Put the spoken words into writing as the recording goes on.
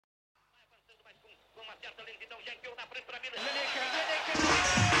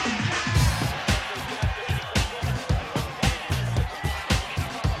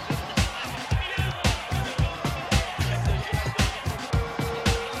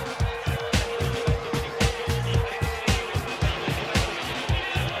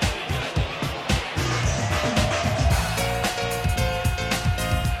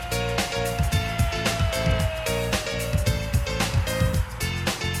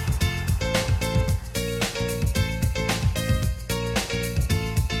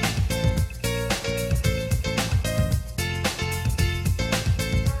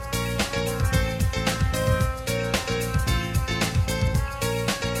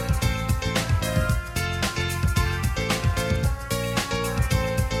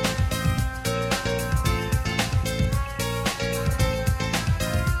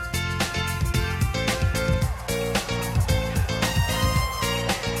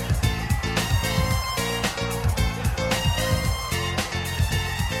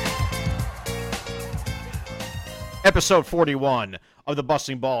Episode 41 of the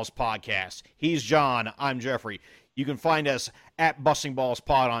Busting Balls podcast. He's John. I'm Jeffrey. You can find us at Busting Balls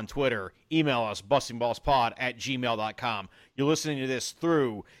Pod on Twitter. Email us, bustingballspod@gmail.com. You're listening to this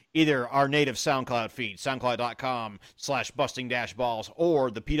through either our native SoundCloud feed, soundcloud.com/busting-balls,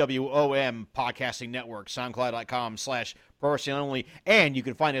 or the PWOM podcasting network, soundcloud.com/pro-wrestling-only. And you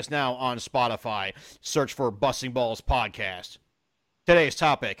can find us now on Spotify. Search for Busting Balls Podcast. Today's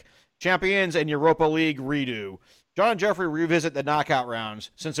topic, Champions and Europa League redo. John and Jeffrey revisit the knockout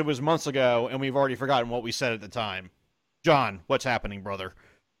rounds since it was months ago and we've already forgotten what we said at the time. John, what's happening, brother?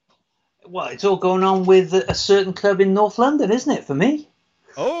 Well, it's all going on with a certain club in North London, isn't it, for me?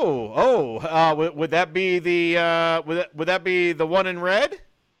 Would that be the would that be the one in red?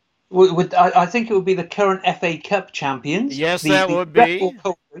 I think it would be the current FA Cup champions. Yes, that would be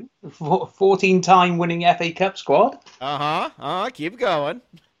 14-time winning FA Cup squad. Keep going.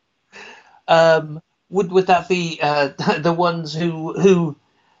 Would that be the ones who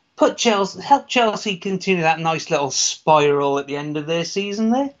helped Chelsea continue that nice little spiral at the end of their season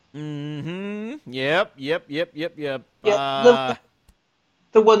there? Mm-hmm. Yep. Yeah,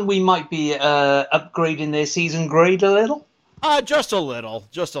 the one we might be upgrading their season grade a little. Just a little.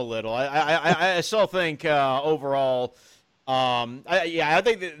 I still think overall, I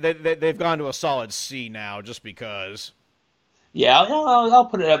think that they've gone to a solid C now, just because. Yeah, I'll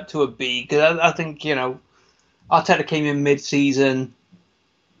put it up to a B because I think Arteta came in mid-season,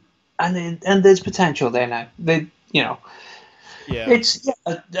 and there's potential there now. Yeah. It's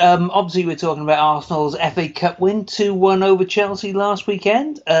obviously we're talking about Arsenal's FA Cup win 2-1 over Chelsea last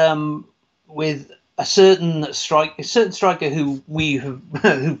weekend, with a certain striker who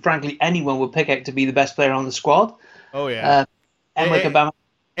who frankly anyone would pick out to be the best player on the squad. Oh yeah, Emre Aubameyang.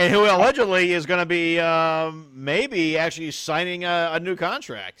 And who allegedly is going to be maybe actually signing a new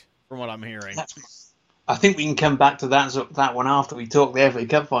contract, from what I'm hearing. I think we can come back to that one after we talk the FA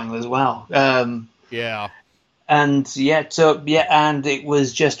Cup final as well. Yeah. And and it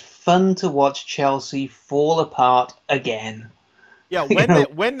was just fun to watch Chelsea fall apart again. Yeah,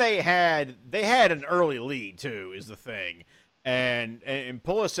 when they had an early lead too is the thing, and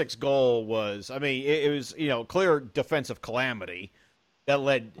Pulisic's goal was, I mean, it was clear defensive calamity that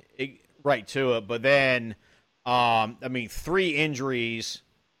led right to it, but then I mean 3 injuries.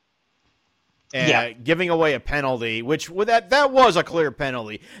 Giving away a penalty, which that was a clear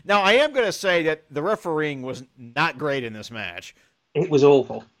penalty. Now, I am going to say that the refereeing was not great in this match. It was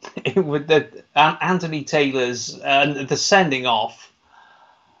awful. Anthony Taylor's the sending off.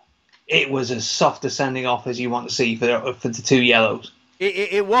 It was as soft a sending off as you want to see for the 2 yellows.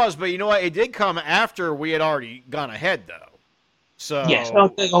 It was, but you know what? It did come after we had already gone ahead, though. So yes,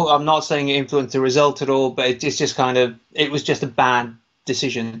 I'm not saying it influenced the result at all, but it's just it was just a bad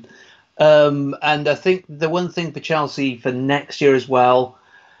decision. And I think the one thing for Chelsea for next year as well,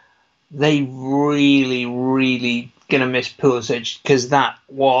 they really, really going to miss Pulisic, because that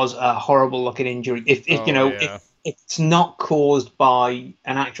was a horrible looking injury. If it's not caused by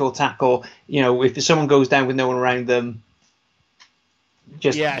an actual tackle, if someone goes down with no one around them,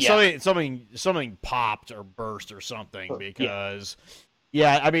 something popped or burst or something, because.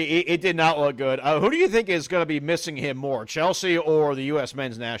 Yeah, I mean, it did not look good. Who do you think is going to be missing him more, Chelsea or the U.S.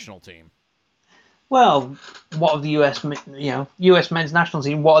 men's national team? Well, what of the U.S. men's national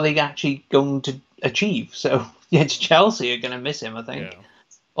team? What are they actually going to achieve? So, it's Chelsea are going to miss him, I think. Yeah.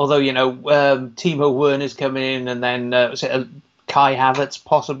 Although, Timo Werner's coming in, and then Kai Havertz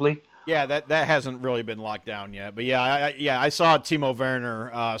possibly. Yeah, that hasn't really been locked down yet. But I saw Timo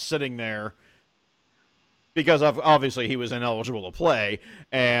Werner sitting there, because obviously he was ineligible to play,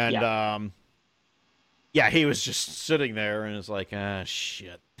 and Yeah, he was just sitting there and it's like,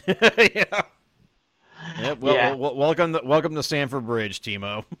 shit. Yeah. Yeah, Yeah. welcome to Stamford Bridge,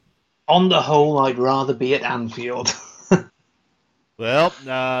 Timo. On the whole, I'd rather be at Anfield. Well,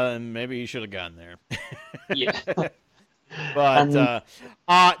 maybe you should have gone there. Yeah. But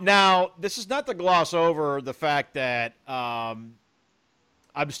And now, this is not to gloss over the fact that I'm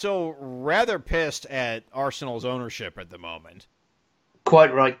still rather pissed at Arsenal's ownership at the moment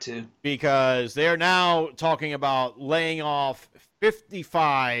quite right too. because they're now talking about laying off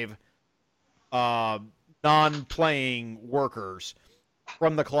 55 non-playing workers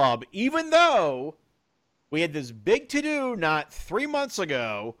from the club, even though we had this big to-do not 3 months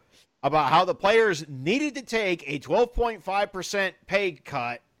ago about how the players needed to take a 12.5% pay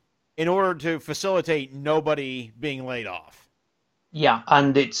cut in order to facilitate nobody being laid off. Yeah,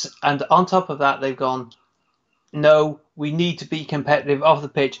 and on top of that, they've gone, no, we need to be competitive off the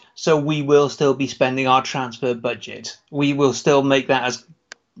pitch, so we will still be spending our transfer budget. We will still make that as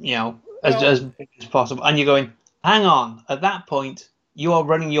as big as possible. And you're going, hang on, at that point, you are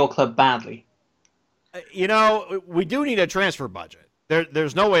running your club badly. We do need a transfer budget.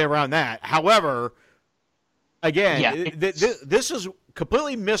 There's no way around that. However, again, this is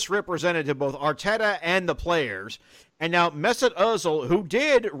completely misrepresented to both Arteta and the players. And now Mesut Ozil, who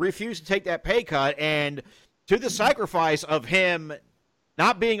did refuse to take that pay cut, and to the sacrifice of him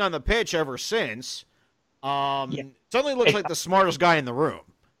not being on the pitch ever since, suddenly looks like the smartest guy in the room.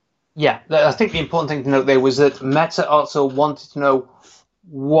 Yeah, I think the important thing to note there was that Mesut also wanted to know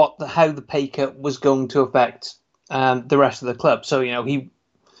how the pay cut was going to affect the rest of the club. So he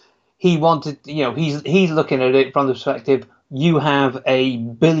wanted, he's looking at it from the perspective, you have a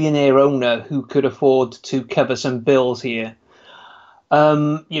billionaire owner who could afford to cover some bills here.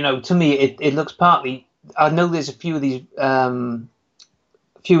 To me, it looks partly. I know there's a few of these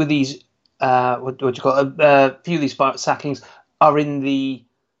sackings are in the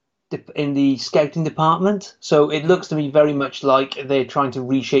scouting department. So it looks to me very much like they're trying to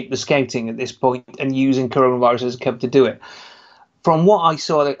reshape the scouting at this point and using coronavirus as a cover to do it. From what I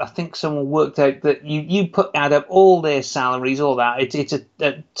saw, I think someone worked out that you add up all their salaries, all that, it's a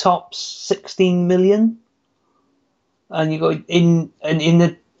top 16 million, and you go in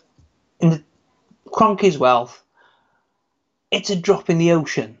the Kroenke's wealth. It's a drop in the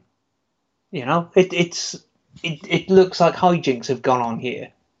ocean. It looks like hijinks have gone on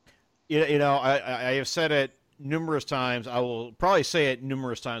here. I have said it numerous times. I will probably say it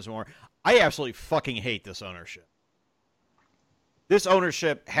numerous times more. I absolutely fucking hate this ownership. This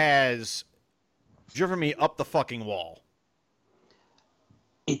ownership has driven me up the fucking wall.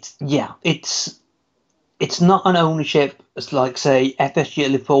 It's not an ownership like, say, FSG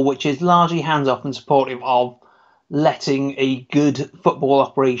at Liverpool, which is largely hands-off and supportive of letting a good football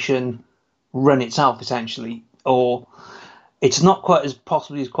operation run itself, essentially. Or it's not quite as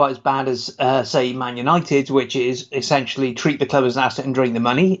bad as, say, Man United, which is essentially treat the club as an asset and drain the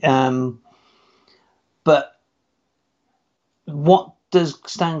money. But what does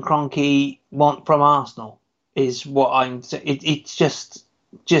Stan Kroenke want from Arsenal? Is what I'm saying. It just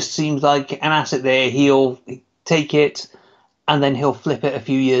seems like an asset there. He'll take it, and then he'll flip it a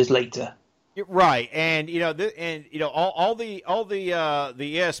few years later. Right, and all the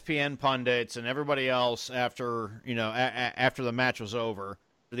ESPN pundits and everybody else after the match was over,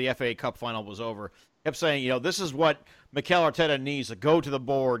 the FA Cup final was over, kept saying, this is what Mikel Arteta needs to go to the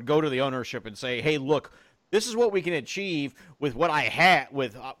board, go to the ownership, and say, hey, look, this is what we can achieve with what I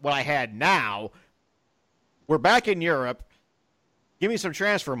had now. We're back in Europe. Give me some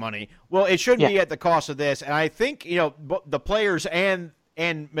transfer money. Well, it shouldn't be at the cost of this, and I think the players and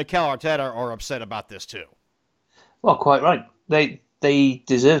Mikel Arteta are upset about this too. Well, quite right. They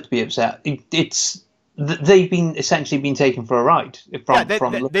deserve to be upset. They've been essentially been taken for a ride.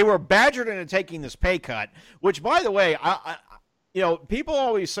 They were badgered into taking this pay cut. Which, by the way, I people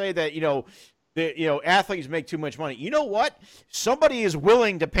always say that athletes make too much money. You know what? Somebody is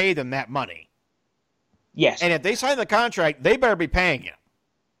willing to pay them that money. Yes. And if they sign the contract, they better be paying you.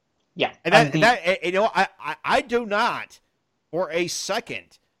 Yeah. And I do not for a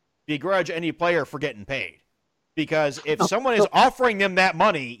second begrudge any player for getting paid. Because if someone is offering them that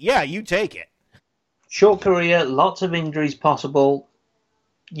money, yeah, you take it. Short career, lots of injuries possible.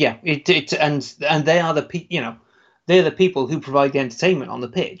 Yeah, and they are they're the people who provide the entertainment on the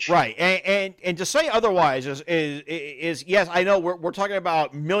pitch. Right. And to say otherwise is yes, I know we're talking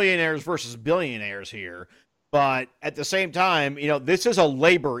about millionaires versus billionaires here, but at the same time, this is a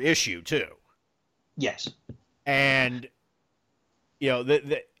labor issue too. Yes. And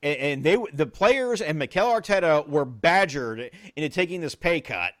the players and Mikel Arteta were badgered into taking this pay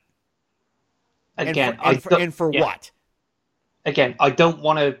cut. again, and for what? Again, I don't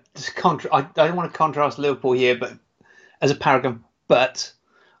want to I don't want to contrast Liverpool here, but as a paragon. But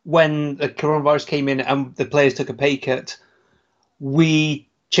when the coronavirus came in and the players took a pay cut, we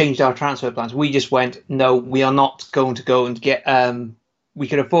changed our transfer plans. We just went, no, we are not going to go and get. We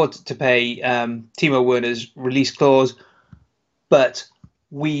could afford to pay Timo Werner's release clause, but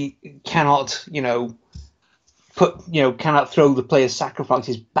we cannot, cannot throw the players'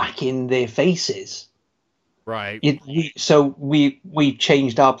 sacrifices back in their faces. Right. So we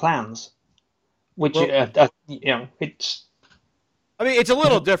changed our plans, which it's. I mean, it's a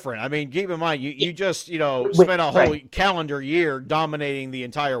little different. I mean, keep in mind, you just spent a whole calendar year dominating the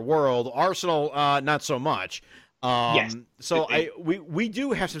entire world. Arsenal, not so much. Yes. So we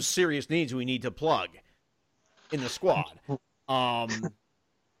do have some serious needs we need to plug in the squad. How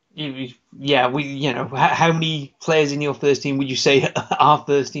many players in your first team would you say are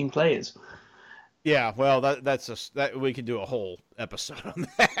first team players? Yeah, well, that we can do a whole episode on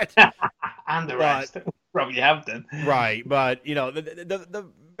that. And the rest probably have done. Right, but the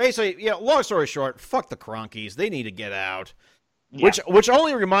basically, long story short, fuck the Cronkies. They need to get out. Yeah. Which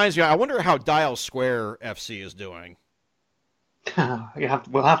only reminds me, I wonder how Dial Square FC is doing.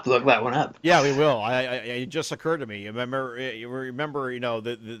 We'll have to look that one up. Yeah, we will. It just occurred to me. You remember,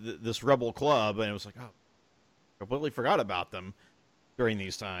 this rebel club, and it was like, oh, I completely forgot about them during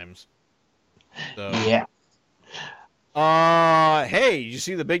these times. So, yeah. Hey, did you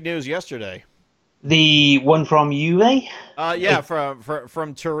see the big news yesterday? The one from Juve? Yeah,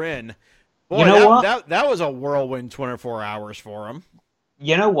 from Turin. Boy, you know what? That was a whirlwind 24 hours for him.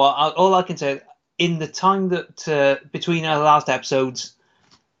 You know what? All I can say, in the time that between our last episodes,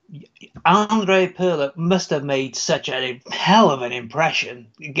 Andre Pirlo must have made such a hell of an impression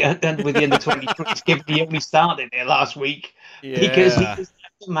with the under-20s, given he only started there last week. Yeah. Because he was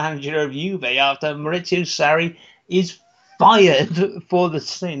the manager of Juve after Maurizio Sarri is fired for the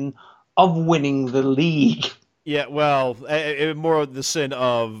sin of winning the league. Yeah, well, more of the sin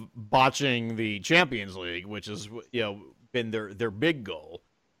of botching the Champions League, which has been their big goal.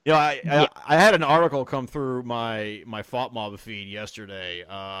 I had an article come through my FOTMob feed yesterday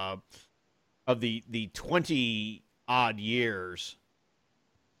of the 20 odd years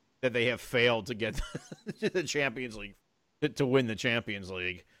that they have failed to get the Champions League to win the Champions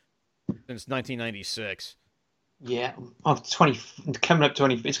League since 1996. Yeah, coming up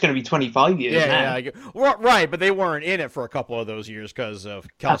 20. It's going to be 25 years now. Yeah, right, but they weren't in it for a couple of those years because of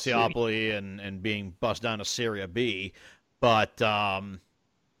Calciopoli and being bussed down to Serie B. But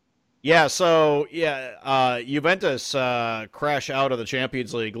Juventus crash out of the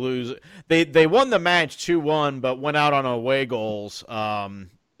Champions League, lose. They won the match 2-1, but went out on away goals to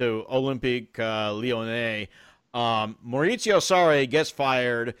Olympique Lyonnais. Maurizio Sarri gets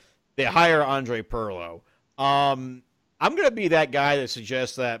fired. They hire Andre Pirlo. I'm going to be that guy that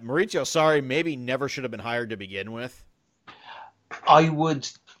suggests that Maurizio Sarri maybe never should have been hired to begin with. I would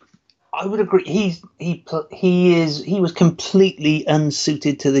agree. He was completely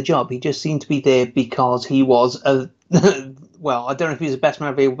unsuited to the job. He just seemed to be there because he was well, I don't know if he was the best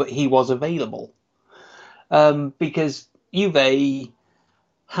man available, but he was available. Because Juve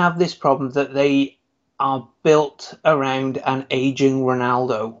have this problem that they are built around an aging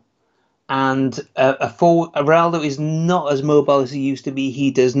Ronaldo. And Ronaldo is not as mobile as he used to be.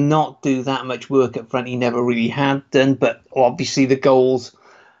 He does not do that much work up front. He never really had done, but obviously the goals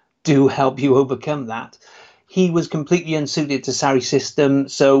do help you overcome that. He was completely unsuited to Sarri's system,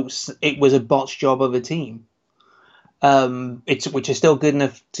 so it was a botched job of a team. Which is still good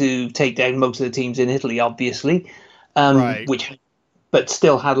enough to take down most of the teams in Italy, obviously. Right. But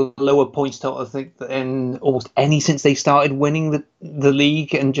still had lower points total, I think, than almost any since they started winning the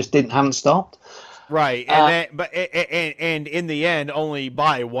league and just haven't stopped. Right, and in the end, only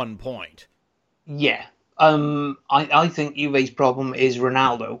by 1 point. Yeah, I think Juve's problem is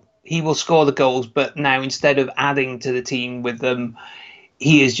Ronaldo. He will score the goals, but now instead of adding to the team with them,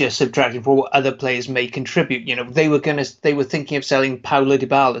 he is just subtracting for what other players may contribute. They were thinking of selling Paulo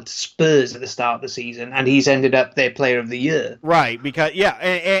Dybala to Spurs at the start of the season, and he's ended up their Player of the Year. Right, because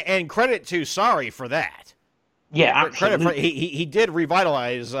and credit to Sarri for that. Yeah, absolutely. Credit for he did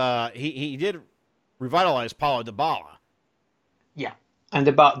revitalize he did revitalize Paulo Dybala. Yeah, and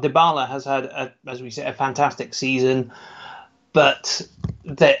Dybala has had as we said, a fantastic season, but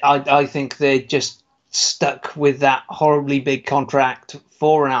I think they're just stuck with that horribly big contract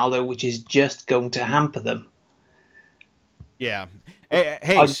for Ronaldo, which is just going to hamper them. Yeah.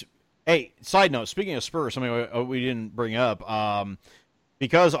 Hey, side note, speaking of Spurs, something we didn't bring up,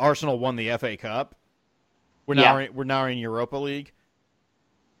 because Arsenal won the FA Cup, we're now in Europa League.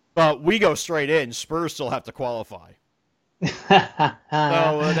 But we go straight in. Spurs still have to qualify. So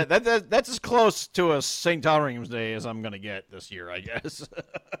that's as close to a St. Thomas Day as I'm going to get this year, I guess.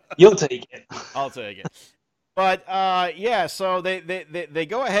 You'll take it. I'll take it. But yeah, so they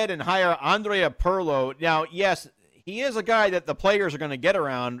go ahead and hire Andrea Pirlo. Now, yes, he is a guy that the players are going to get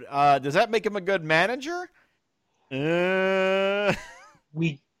around. Does that make him a good manager?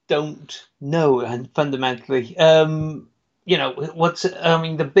 We don't know, and fundamentally, the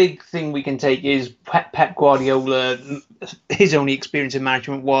big thing we can take is Pep Guardiola. His only experience in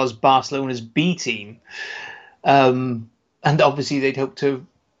management was Barcelona's B team, and obviously they'd hope to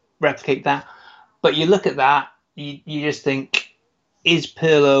replicate that. But you look at that, you just think, is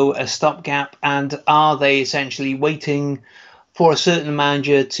Pirlo a stopgap, and are they essentially waiting for a certain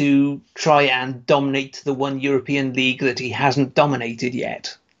manager to try and dominate the one European league that he hasn't dominated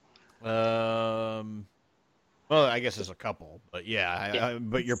yet? Well, I guess there's a couple, but yeah.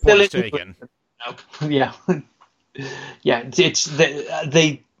 But your point's taken. Yeah, yeah. It's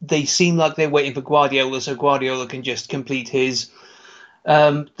they seem like they're waiting for Guardiola, so Guardiola can just complete his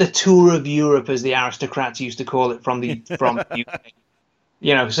the tour of Europe, as the aristocrats used to call it, from the UK.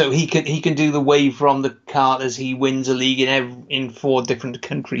 So he can do the wave from the cart as he wins a league in 4 different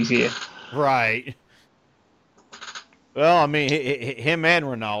countries here. Right. Well, I mean, him and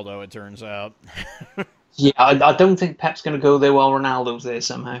Ronaldo, it turns out. Yeah, I don't think Pep's going to go there while Ronaldo's there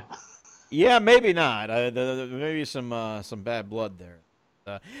somehow. Yeah, maybe not. Maybe some bad blood there.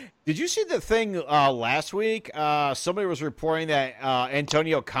 Did you see the thing last week? Somebody was reporting that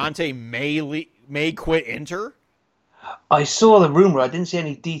Antonio Conte may quit Inter. I saw the rumor. I didn't see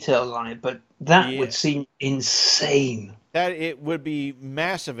any details on it, but that would seem insane. That it would be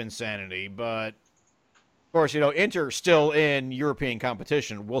massive insanity, but of course, Inter still in European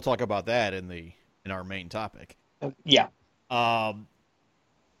competition. We'll talk about that in our main topic. Yeah.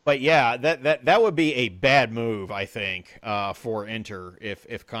 But yeah, that would be a bad move, I think, for Inter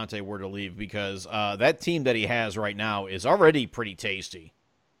if Conte were to leave, because that team that he has right now is already pretty tasty.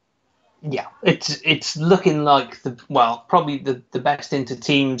 Yeah, it's looking like probably the best Inter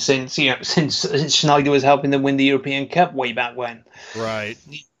team since Schneider was helping them win the European Cup way back when. Right.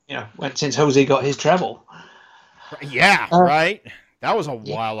 Since Jose got his treble. Yeah, right. That was a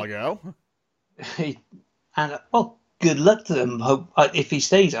while ago. And good luck to them. If he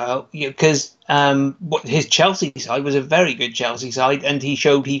stays out, because his Chelsea side was a very good Chelsea side, and he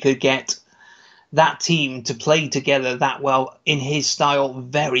showed he could get that team to play together that well in his style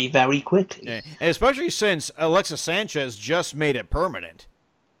very, very quickly. Yeah. And especially since Alexis Sanchez just made it permanent.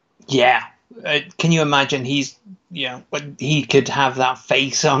 Yeah. Can you imagine he could have that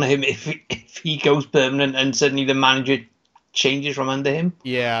face on him if he goes permanent and suddenly the manager changes from under him?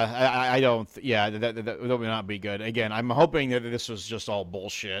 Yeah, I don't. Yeah, that would not be good. Again, I'm hoping that this was just all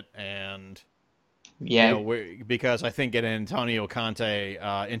bullshit, and because I think getting Antonio Conte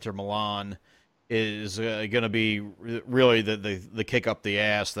Inter Milan is going to be really the kick up the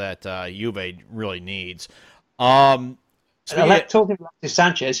ass that Juve really needs. Talking about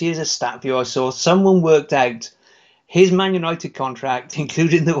Sanchez, here's a stat view I saw. Someone worked out his Man United contract,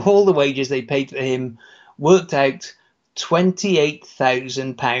 including all the wages they paid for him, worked out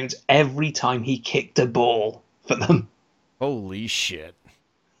 £28,000 every time he kicked a ball for them. Holy shit.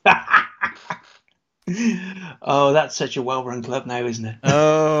 Oh, that's such a well-run club now, isn't it?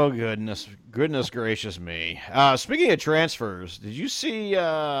 Oh, goodness gracious me. Speaking of transfers, did you see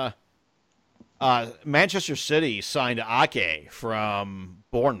Manchester City signed Ake from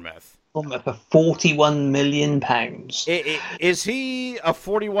Bournemouth? For £41 million. Is he a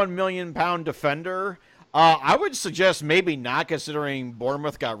 £41 million defender? I would suggest maybe not, considering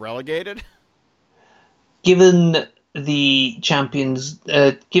Bournemouth got relegated. Given the champions,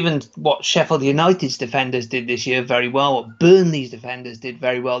 given what Sheffield United's defenders did this year very well, what Burnley's defenders did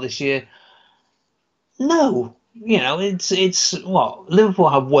very well this year, no. It's what Liverpool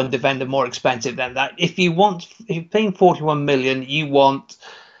have one defender more expensive than that. If you're paying 41 million, you want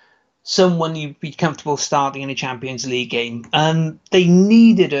someone you'd be comfortable starting in a Champions League game. They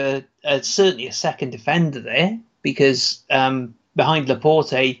needed certainly a second defender there, because behind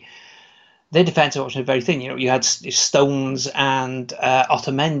Laporte, their defensive options are very thin. You had Stones and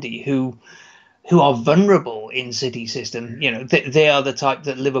Otamendi, who are vulnerable in City system. They are the type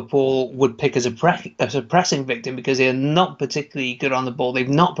that Liverpool would pick as a pressing victim, because they're not particularly good on the ball. They've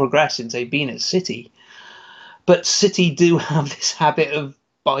not progressed since they've been at City. But City do have this habit of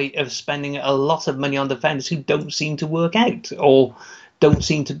spending a lot of money on defenders who don't seem to work out, or don't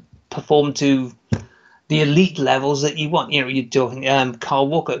seem to perform to the elite levels that you want. You're talking Kyle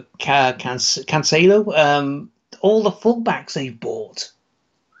Walker, Cancelo, all the fullbacks they've bought.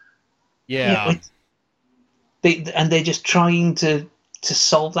 Yeah. They're just trying to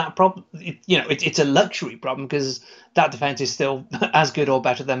solve that problem. It's a luxury problem because that defense is still as good or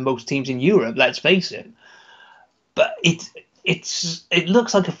better than most teams in Europe. Let's face it. But it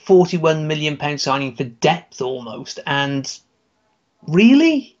looks like a £41 million signing for depth almost, and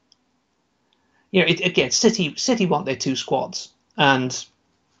really, again, City want their two squads, and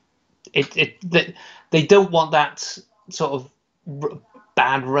they don't want that sort of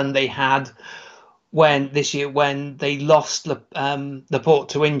bad run they had this year when they lost Laporte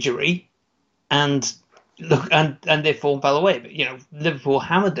to injury, and their form fell away. But Liverpool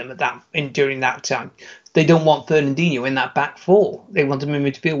hammered them during that time. They don't want Fernandinho in that back four. They want him in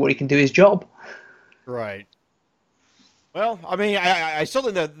midfield where he can do his job. Right. Well, I mean, I still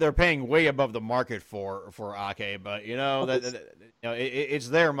think that they're paying way above the market for Ake, but it's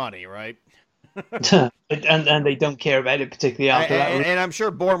their money, right? and they don't care about it particularly after that. And I'm sure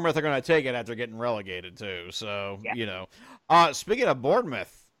Bournemouth are going to take it after getting relegated too. So speaking of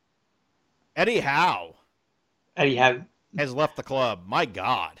Bournemouth, Eddie Howe has left the club. My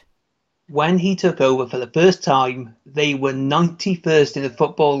God. When he took over for the first time, they were 91st in the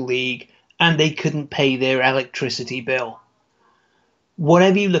Football League, and they couldn't pay their electricity bill.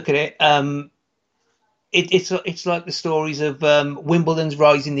 Whatever you look at it, it's like the stories of Wimbledon's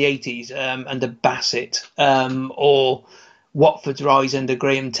rise in the 80s under Bassett, or Watford's rise under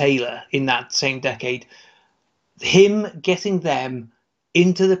Graham Taylor in that same decade. Him getting them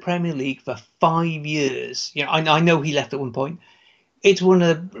into the Premier League for 5 years. I know he left at one point. It's one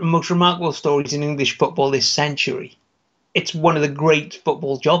of the most remarkable stories in English football this century. It's one of the great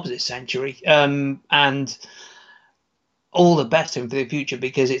football jobs this century, and all the best to him for the future,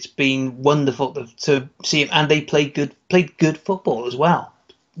 because it's been wonderful to see him, and they played good football as well,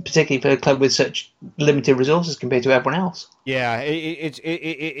 particularly for a club with such limited resources compared to everyone else. Yeah, it's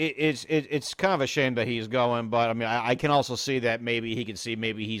kind of a shame that he's going, but I mean, I can also see that maybe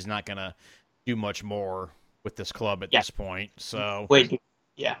he's not going to do much more with this club at this point. So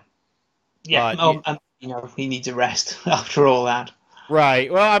yeah. He needs a rest after all that.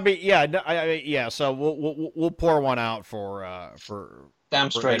 Right. Well, I mean, yeah. So we'll pour one out for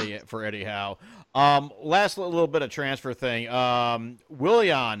Eddie Howe. Last little bit of transfer thing.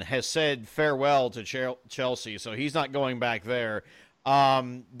 Willian has said farewell to Chelsea, so he's not going back there.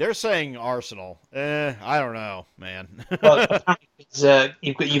 They're saying Arsenal. I don't know, man. Well,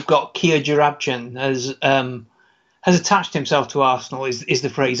 you've got Kia Joorabchian has attached himself to Arsenal. Is the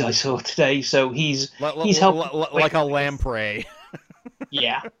phrase I saw today. So he's helped like a lamprey.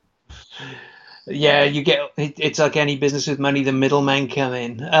 Yeah. Yeah, it's like any business with money, the middlemen come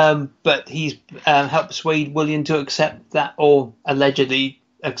in. But he's helped persuade Willian to accept that, or allegedly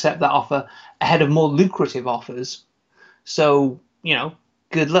accept that offer ahead of more lucrative offers. So,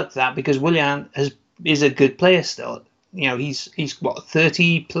 good luck to that, because Willian is a good player still. He's what,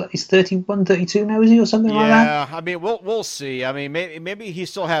 30, he's 31, 32 now, is he, or something like that? Yeah, I mean, we'll see. I mean, maybe he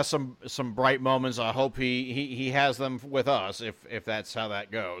still has some bright moments. I hope he has them with us if that's how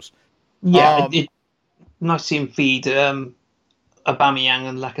that goes. Yeah, nice to see him feed Aubameyang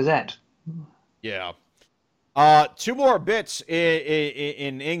and Lacazette. Yeah. Two more bits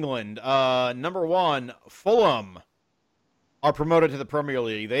in England. Number one, Fulham are promoted to the Premier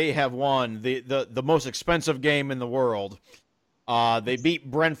League. They have won the most expensive game in the world. They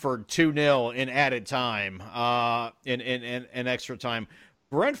beat Brentford 2-0 in added time, in extra time.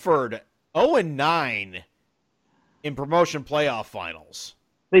 Brentford 0-9 in promotion playoff finals.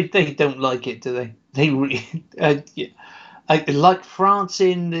 They don't like it, do they? They really, like France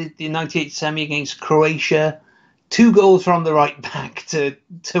in the 98 semi against Croatia, 2 goals from the right back to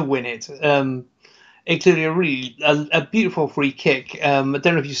win it. Including a beautiful free kick. I don't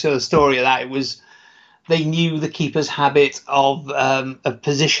know if you saw the story of that. It was, they knew the keeper's habit of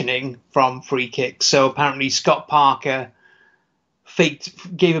positioning from free kicks. So apparently Scott Parker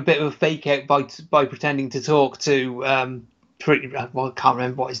gave a bit of a fake out by pretending to talk to I can't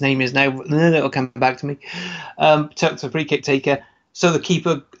remember what his name is now. It'll come back to me. Took the free kick taker. So the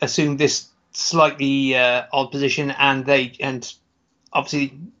keeper assumed this slightly odd position, and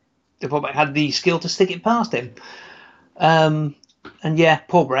obviously the fullback had the skill to stick it past him. And yeah,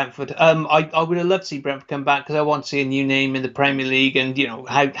 poor Brentford. I would have loved to see Brentford come back, because I want to see a new name in the Premier League. And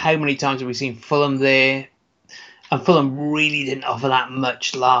how many times have we seen Fulham there? And Fulham really didn't offer that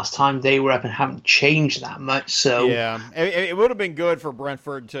much last time they were up, and haven't changed that much. So yeah, it would have been good for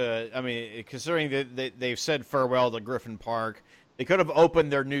Brentford to. I mean, considering that they've said farewell to Griffin Park, they could have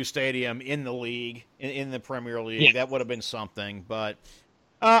opened their new stadium in the league, in the Premier League. Yeah. That would have been something. But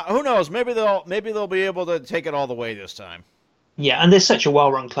who knows? Maybe they'll be able to take it all the way this time. Yeah, and they're such a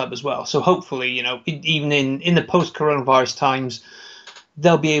well-run club as well. So hopefully, even in the post-coronavirus times,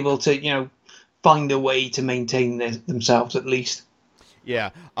 they'll be able to, find a way to maintain themselves at least. Yeah.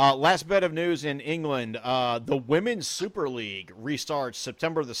 Last bit of news in England. The Women's Super League restarts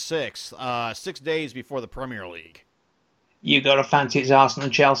September the 6th, 6 days before the Premier League. You got to fancy it's Arsenal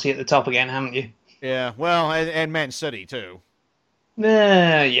and Chelsea at the top again, haven't you? Yeah, well, and Man City, too.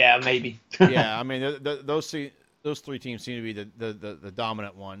 Yeah, maybe. Yeah, I mean, those three teams seem to be the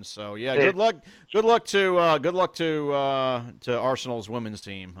dominant ones. So yeah, good luck to Arsenal's women's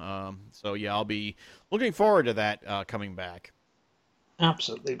team. So yeah, I'll be looking forward to that coming back.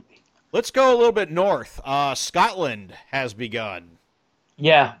 Absolutely. Let's go a little bit north. Scotland has begun.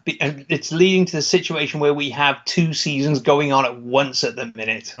 Yeah, and it's leading to the situation where we have 2 seasons going on at once at the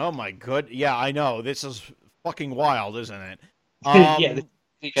minute. Oh my good, yeah, I know. This is fucking wild, isn't it? Yeah,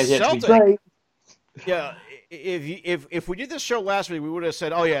 Celtic. Yeah, if we did this show last week, we would have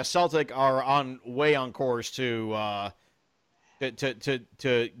said, "Oh yeah, Celtic are on course to get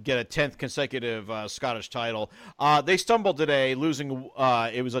a 10th consecutive Scottish title." They stumbled today, losing.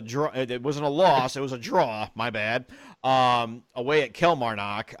 It was a draw. It wasn't a loss. It was a draw. My bad. Away at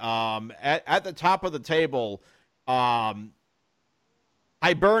Kilmarnock. At the top of the table,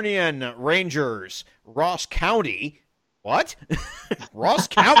 Hibernian Rangers, Ross County. What? Ross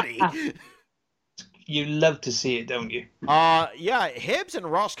County? You love to see it, don't you? Yeah, Hibs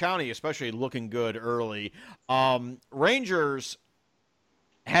and Ross County especially looking good early. Rangers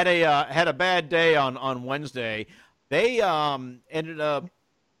had a bad day on Wednesday. They ended up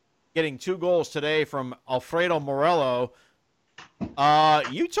getting 2 goals today from Alfredo Morello.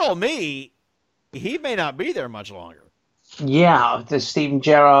 You told me he may not be there much longer. Yeah, the Steven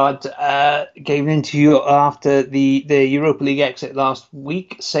Gerrard gave an interview after the Europa League exit last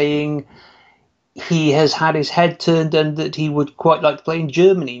week saying he has had his head turned and that he would quite like to play in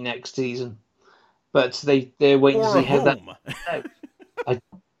Germany next season. But they're waiting to see how that...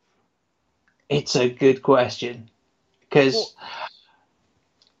 It's a good question. Because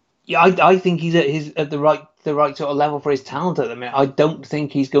I think he's at the right sort of level for his talent at the minute. I don't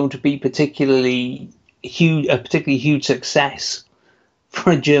think he's going to be a particularly huge success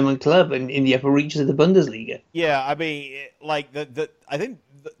for a German club in the upper reaches of the Bundesliga. Yeah, I mean, like I think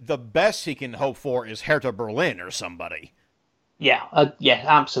the best he can hope for is Hertha Berlin or somebody. Yeah,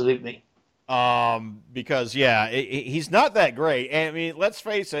 absolutely. Because he's not that great. And I mean, let's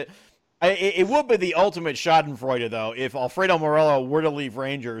face it. It would be the ultimate Schadenfreude, though, if Alfredo Morello were to leave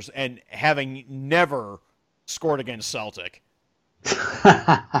Rangers and having never scored against Celtic.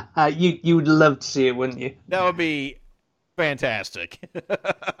 You would love to see it, wouldn't you? That would be fantastic.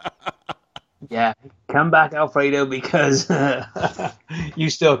 Yeah, come back, Alfredo, because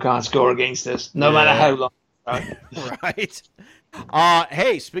you still can't score against us, no matter how long. Right.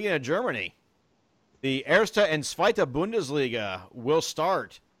 Hey, speaking of Germany, the Erste and Zweite Bundesliga will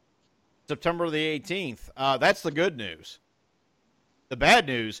start September the 18th. That's the good news. The bad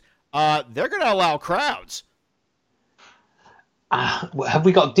news, they're going to allow crowds. Have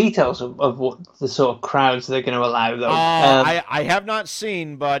we got details of what the sort of crowds they're going to allow, though? I have not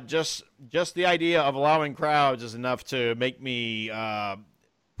seen, but just the idea of allowing crowds is enough to make me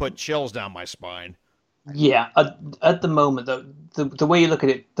put chills down my spine. Yeah, at the moment, though, the way you look at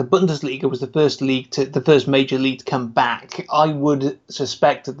it, the Bundesliga was the first major league to come back. I would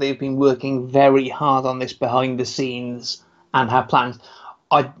suspect that they've been working very hard on this behind the scenes and have plans.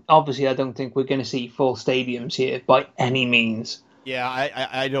 I don't think we're going to see full stadiums here by any means. Yeah,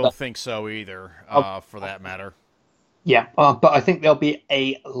 I don't think so either, for that matter. Yeah, but I think there'll be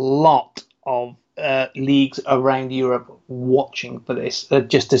a lot of leagues around Europe watching for this,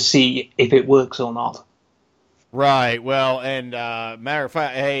 just to see if it works or not. Right. Well, and matter of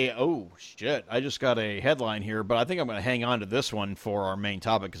fact, hey, oh shit! I just got a headline here, but I think I'm going to hang on to this one for our main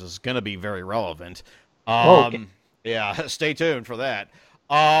topic because it's going to be very relevant. Okay. Yeah, stay tuned for that.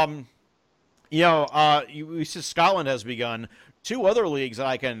 We said Scotland has begun. 2 other leagues that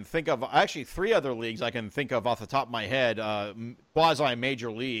I can think of, actually 3 other leagues I can think of off the top of my head,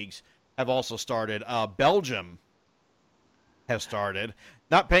 quasi-major leagues, have also started. Belgium has started.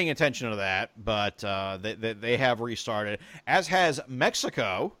 Not paying attention to that, but they have restarted, as has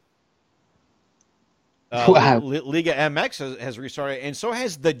Mexico. Wow. Liga MX has restarted, and so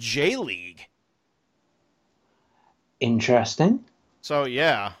has the J-League. Interesting. So,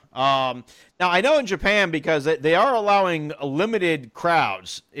 yeah. Now, I know in Japan, because they are allowing limited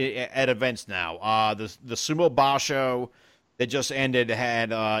crowds at events now. The Sumo Basho that just ended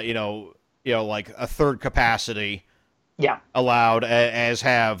had, like a third capacity allowed, as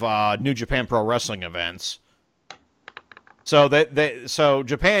have New Japan Pro Wrestling events. So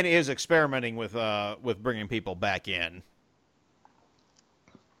Japan is experimenting with bringing people back in,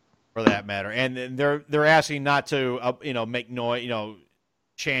 for that matter, and they're asking not to make noise,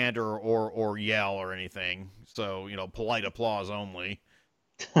 chant or yell or anything. So polite applause only.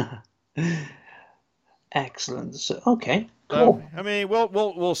 Excellent. So, okay, So, cool. I mean,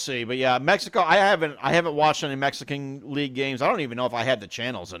 we'll see, but yeah, Mexico. I haven't watched any Mexican League games. I don't even know if I have the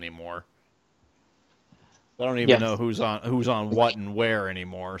channels anymore. I don't even know who's on what and where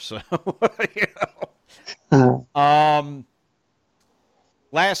anymore. So,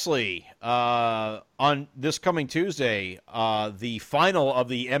 lastly, on this coming Tuesday, the final of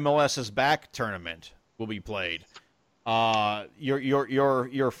the MLS is Back tournament will be played.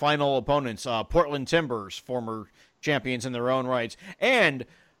 Your final opponents, Portland Timbers, former champions in their own rights, and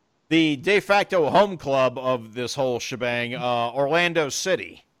the de facto home club of this whole shebang, Orlando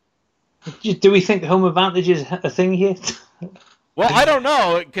City. Do we think home advantage is a thing here? Well, I don't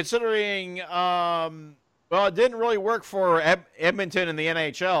know, considering it didn't really work for Edmonton in the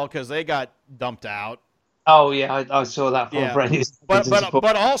NHL because they got dumped out. Oh yeah, I saw that from Brady.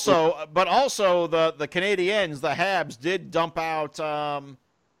 But also the Canadiens, the Habs, did dump out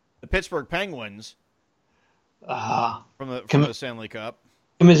the Pittsburgh Penguins from the Stanley Cup.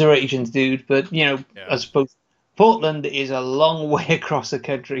 Commiserations, dude, but I suppose Portland is a long way across the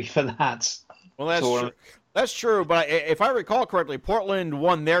country for that. Well, that's true. That's true, but if I recall correctly, Portland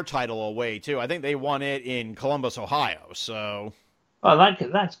won their title away too. I think they won it in Columbus, Ohio. So,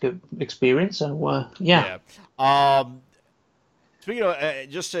 that's good experience. So, yeah. Speaking of,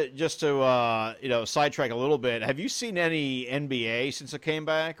 just to sidetrack a little bit, have you seen any NBA since it came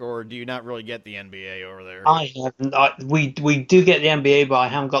back, or do you not really get the NBA over there? I haven't. We do get the NBA, but I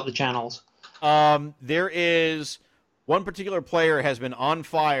haven't got the channels. There is one particular player has been on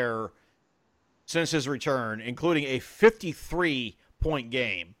fire since his return, including a 53-point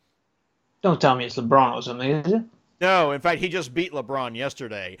game. Don't tell me it's LeBron or something, is it? No, in fact, he just beat LeBron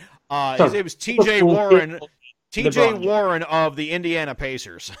yesterday. His name was T.J. Warren. T.J. Warren of the Indiana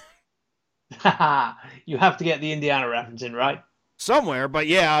Pacers. You have to get the Indiana reference in, right? Somewhere, but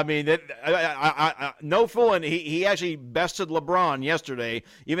yeah, I mean, no fooling. He actually bested LeBron yesterday.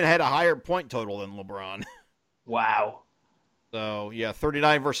 Even had a higher point total than LeBron. Wow. So yeah,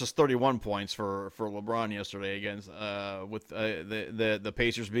 39 versus 31 points for LeBron yesterday against with the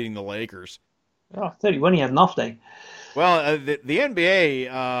Pacers beating the Lakers. Oh, 31, he had an off day. Well, the NBA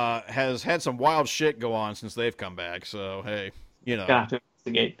has had some wild shit go on since they've come back. So hey, Gonna have to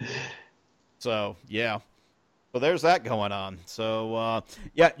investigate. So yeah. So there's that going on. So,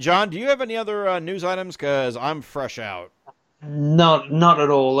 John, do you have any other news items? Because I'm fresh out. Not at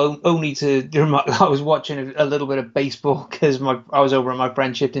all. Only I was watching a little bit of baseball because I was over at my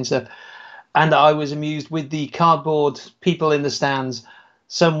friend's shifting stuff, and I was amused with the cardboard people in the stands.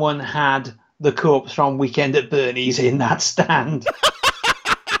 Someone had the corpse from Weekend at Bernie's in that stand.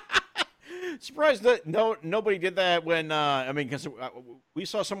 Surprised that nobody did that when because we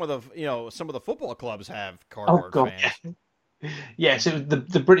saw some of the football clubs have cardboard fans. Yes, it was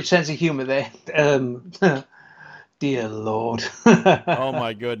the British sense of humor there. Dear Lord. Oh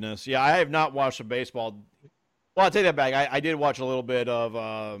my goodness! Yeah, I have not watched the baseball. Well, I'll take that back. I did watch a little bit of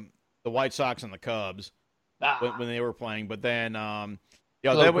the White Sox and the Cubs when they were playing, but then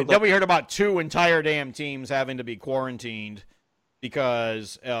then we heard about 2 entire damn teams having to be quarantined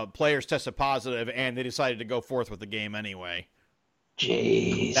because players tested positive and they decided to go forth with the game anyway.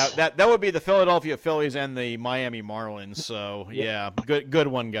 Jeez. That would be the Philadelphia Phillies and the Miami Marlins. So yeah, good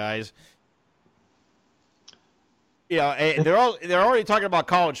one, guys. Yeah, they're already talking about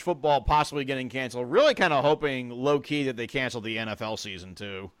college football possibly getting canceled. Really, kind of hoping low key that they cancel the NFL season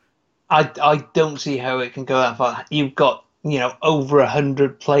too. I don't see how it can go that far. You've got over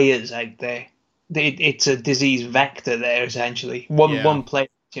 100 players out there. It's a disease vector there essentially. One player,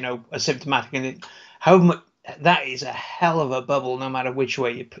 asymptomatic, and how much that is a hell of a bubble, no matter which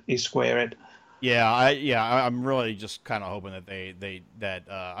way you square it. I'm really just kind of hoping that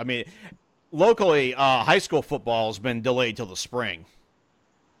I mean, locally, high school football has been delayed till the spring.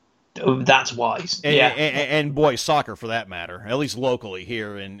 That's wise. And boys soccer for that matter, at least locally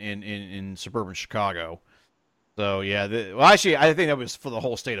here in suburban Chicago. So yeah, actually, I think that was for the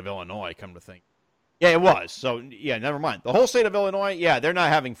whole state of Illinois. Come to think. Yeah, it was. So, yeah, never mind. The whole state of Illinois, yeah, they're not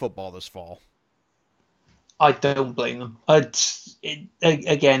having football this fall. I don't blame them.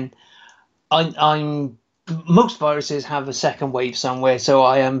 Again, I'm most viruses have a second wave somewhere, so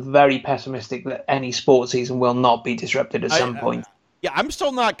I am very pessimistic that any sports season will not be disrupted at some point. Yeah, I'm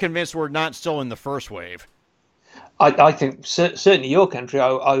still not convinced we're not still in the first wave. I think certainly your country.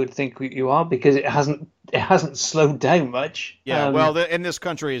 I would think you are, because it hasn't slowed down much. Yeah, well, in this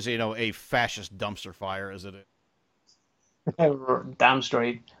country is a fascist dumpster fire as it is. Damn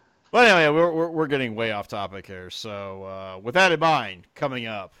straight. But anyway, we're getting way off topic here. So with that in mind, coming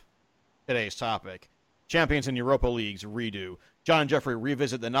up, today's topic: Champions and Europa Leagues redo. John and Jeffrey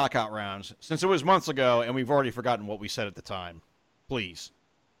revisit the knockout rounds since it was months ago, and we've already forgotten what we said at the time. Please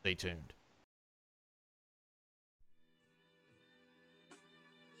stay tuned.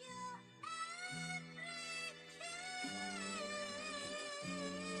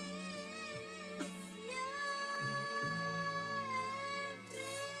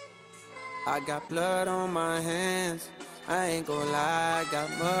 I got blood on my hands, I ain't gon' lie, I got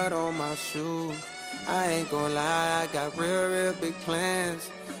mud on my shoes. I ain't gon' lie, I got real big plans.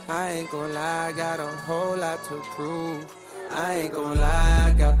 I ain't gon' lie, I got a whole lot to prove. I ain't gon' lie,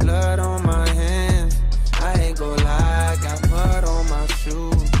 I got blood on my hands. I ain't gon' lie, I got mud on my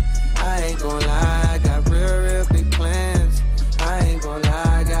shoes. I ain't gon' lie, I got real big plans. I ain't gon'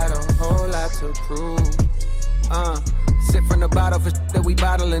 lie, I got a whole lot to prove. Sip from the bottle for that we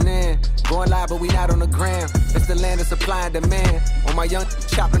bottling in. Going live, but we not on the gram. It's the land of supply and demand. On my young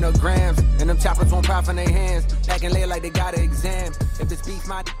chopping up grams, and them choppers won't pop in their hands. Packing late like they got an exam. If this beef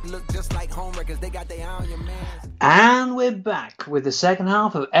might look just like home records, they got their eye on your man. And we're back with the second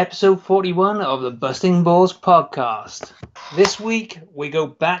half of episode 41 of the Busting Balls podcast. This week we go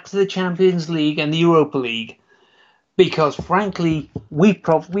back to the Champions League and the Europa League, because frankly we've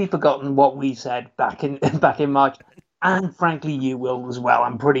forgotten what we said back in March. And frankly, you will as well,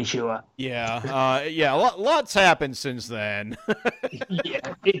 I'm pretty sure. Yeah, lots happened since then.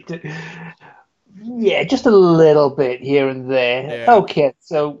 Yeah, just a little bit here and there. Yeah. Okay,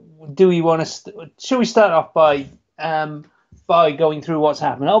 so do we want to? Should we start off by going through what's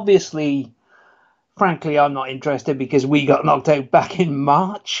happened? Obviously, frankly, I'm not interested because we got knocked out back in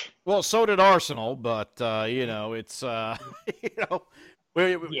March. Well, so did Arsenal, but it's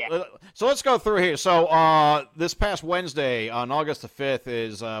So let's go through here. So this past Wednesday, on August the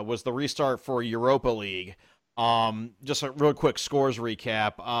 5th, was the restart for Europa League. Just a real quick scores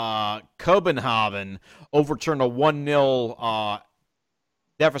recap. Copenhagen overturned a 1-0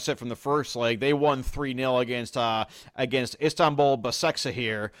 deficit from the first leg. They won 3-0 against Istanbul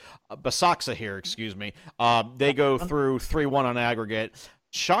Basaksehir, excuse me. They go through 3-1 on aggregate.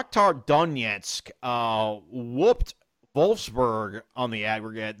 Shakhtar Donetsk whooped Wolfsburg on the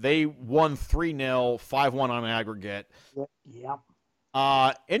aggregate. They won 3-0, 5-1 on aggregate. Yeah.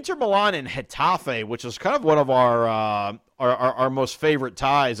 Inter Milan and Getafe, which is kind of one of our most favorite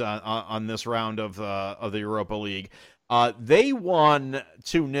ties on this round of the Europa League. They won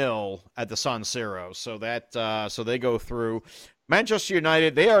 2-0 at the San Siro, so they go through. Manchester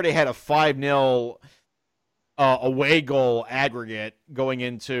United, they already had a 5-0 away goal aggregate going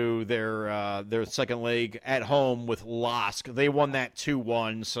into their second leg at home with Lask. They won that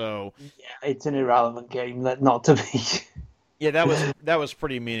 2-1. So yeah, it's an irrelevant game not to be. Yeah, that was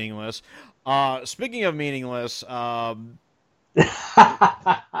pretty meaningless. Speaking of meaningless, I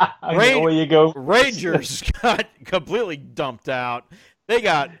know where you go. Rangers got completely dumped out. They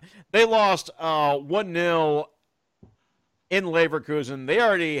lost 1-0 in Leverkusen. They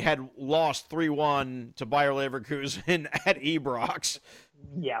already had lost 3-1 to Bayer Leverkusen at Ibrox.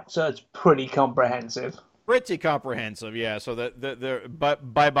 Yeah, so it's pretty comprehensive. Pretty comprehensive, yeah. So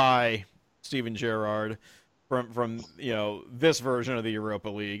bye Steven Gerrard from this version of the Europa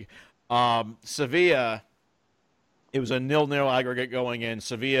League. Sevilla, it was a 0-0 aggregate going in.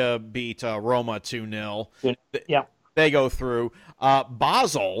 Sevilla beat Roma 2-0. Yeah, they go through.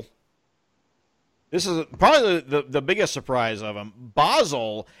 Basel. This is probably the biggest surprise of them.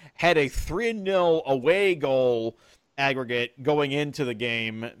 Basel had a 3-0 away goal aggregate going into the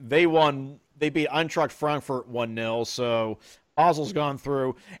game. They beat Eintracht Frankfurt 1-0, so Basel's gone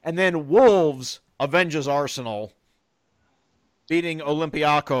through. And then Wolves avenges Arsenal, beating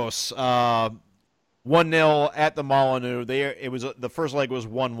Olympiacos 1-0 at the Molineux. The first leg was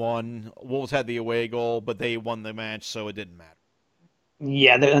 1-1. Wolves had the away goal, but they won the match, so it didn't matter.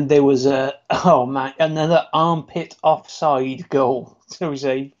 Yeah, and there was another armpit offside goal, so we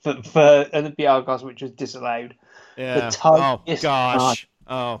say, for Olympiacos, which was disallowed. Yeah.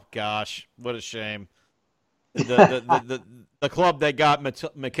 Oh gosh, what a shame. The club that got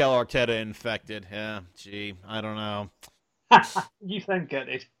Mikel Arteta infected. Yeah, gee, I don't know. You don't get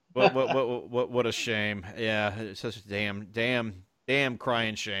it. What a shame. Yeah, it's such a damn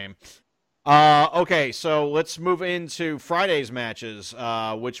crying shame. Okay, so let's move into Friday's matches,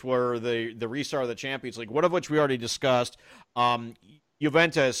 which were the restart of the Champions League, one of which we already discussed.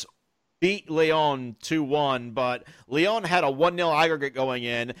 Juventus beat Lyon 2-1, but Lyon had a 1-0 aggregate going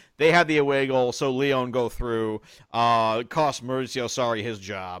in. They had the away goal, so Lyon go through. Cost Maurizio Sarri his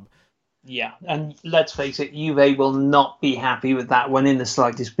job. Yeah, and let's face it, Juve will not be happy with that one in the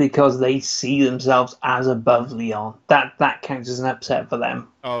slightest because they see themselves as above Lyon. That counts as an upset for them.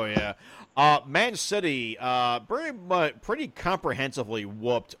 Oh, yeah. Man City pretty comprehensively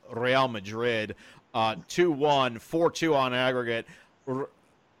whooped Real Madrid 2-1, 4-2 on aggregate.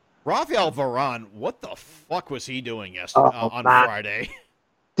 Rafael Varane, what the fuck was he doing yesterday on Friday?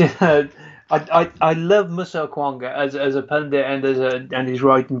 I love Musa Okwonga as a pundit and his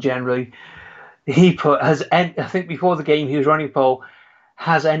writing generally. He I think before the game he was running a poll.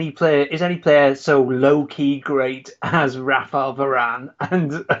 Is any player so low key great as Rafael Varane?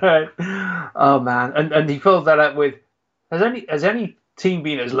 And oh man, and he followed that up with has any team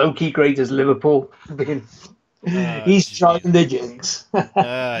been as low key great as Liverpool? He's trying the jinx.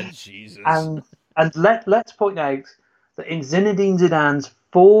 Jesus. And let's point out that in Zinedine Zidane's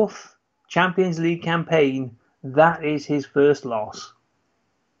fourth Champions League campaign, that is his first loss.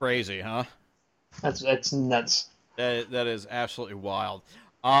 Crazy, huh? That's nuts. That is absolutely wild.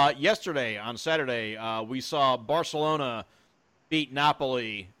 Yesterday, on Saturday, we saw Barcelona beat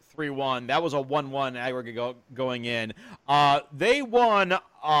Napoli 3-1. That was a 1-1 aggregate going in. They won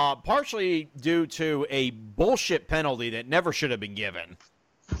partially due to a bullshit penalty that never should have been given.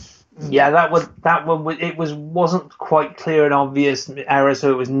 Yeah, that one wasn't quite clear and obvious error,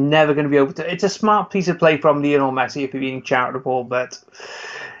 so it was never going to be able to. It's a smart piece of play from Lionel Messi if you're being charitable, but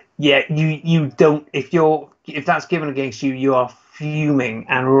yeah, you don't if that's given against you, you are fuming,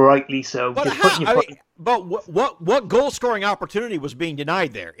 and rightly so. But what goal scoring opportunity was being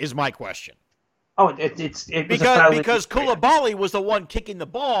denied there is my question. Oh, it was because Koulibaly was the one kicking the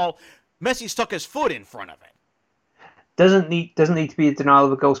ball. Messi stuck his foot in front of it. Doesn't need to be a denial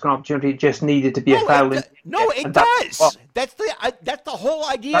of a goal scoring opportunity. It just needed to be a foul. It does. That's the whole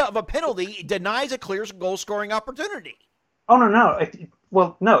idea of a penalty. It denies a clear goal scoring opportunity. Oh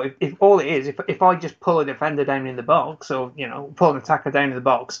no! If all it is, if I just pull a defender down in the box, or pull an attacker down in the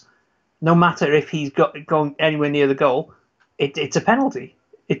box, no matter if he's going anywhere near the goal, it's a penalty.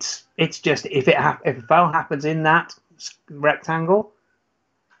 It's just if a foul happens in that rectangle,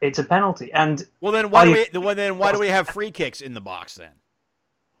 it's a penalty. And then why do we have free kicks in the box then?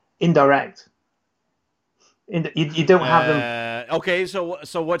 Indirect. You don't have them. Okay, so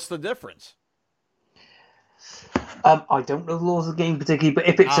what's the difference? I don't know the laws of the game particularly, but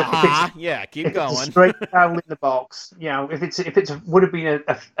if it's keep going. It's a straight foul in the box, if it's would have been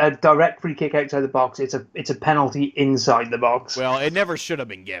a direct free kick outside the box, it's a penalty inside the box. Well, it never should have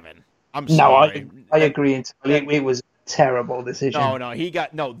been given. I'm sorry. No, I agree entirely. It was a terrible decision. He got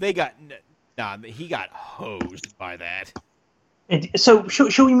hosed by that. So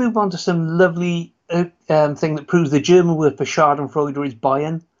shall we move on to some lovely thing that proves the German word for Schadenfreude is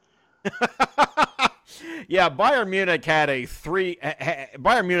Bayern? Yeah, Bayern Munich had a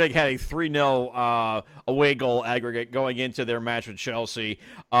 3-0 away goal aggregate going into their match with Chelsea.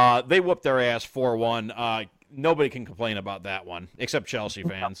 They whooped their ass 4-1. Nobody can complain about that one except Chelsea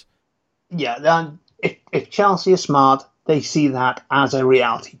fans. Yeah, if Chelsea are smart, they see that as a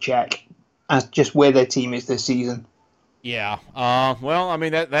reality check, as just where their team is this season. Yeah. Well, I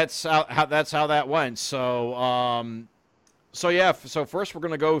mean that's how that went. So yeah, so first we're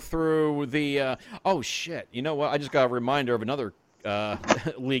going to go through the oh shit. You know what? I just got a reminder of another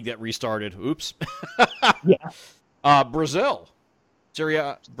league that restarted. Oops. Yeah. Brazil Serie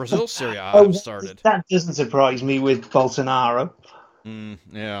A started. That doesn't surprise me with Bolsonaro.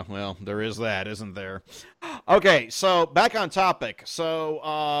 Yeah, well, there is that, isn't there? Okay, so back on topic. So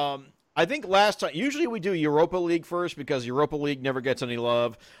I think last time, usually we do Europa League first because Europa League never gets any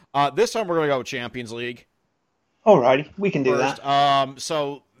love. This time we're going to go Champions League. Alrighty, we can do first. that.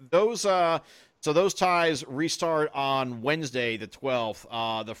 So those ties restart on Wednesday, the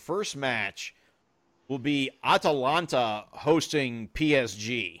 12th. The first match will be Atalanta hosting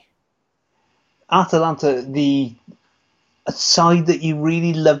PSG. Atalanta, the side that you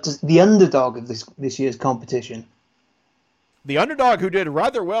really loved, the underdog of this year's competition. The underdog who did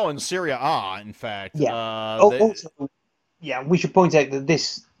rather well in Serie A, in fact. Yeah. We should point out that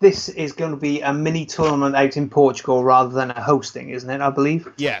this is going to be a mini tournament out in Portugal rather than a hosting, isn't it? I believe.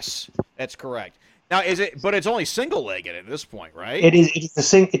 Yes, that's correct. Now, is it? But it's only single-legged at this point, right? It is.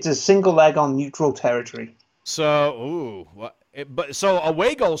 It's a single leg on neutral territory. So, so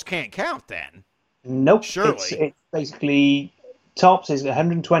away goals can't count then. Nope. Surely. It's basically tops is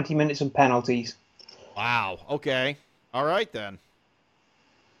 120 minutes of penalties. Wow. Okay. All right then.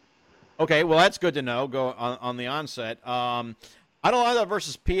 Okay. Well, that's good to know. Go on the onset. Atalanta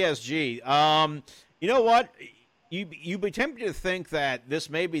versus PSG. You know what? You'd be tempted to think that this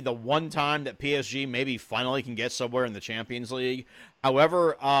may be the one time that PSG maybe finally can get somewhere in the Champions League.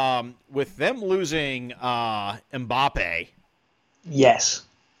 However, with them losing Mbappe, Yes.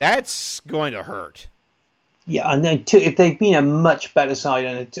 that's going to hurt. Yeah, and then if they've been a much better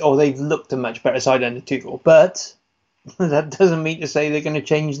side, or they've looked a much better side under Tuchel, but that doesn't mean to say they're going to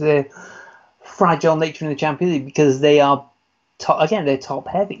change their fragile nature in the Champions League because they are, they're top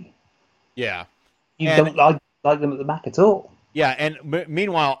heavy. Yeah. You don't like them at the back at all. Yeah, and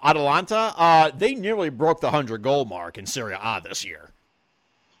meanwhile, Atalanta, they nearly broke the 100-goal mark in Serie A this year.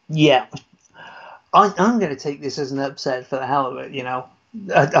 Yeah. I'm going to take this as an upset for the hell of it,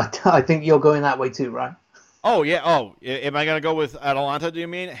 I think you're going that way too, right? Oh, yeah. Oh, am I going to go with Atalanta, do you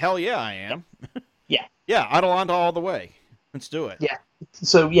mean? Hell yeah, I am. Yeah. Yeah, Atalanta all the way. Let's do it. Yeah.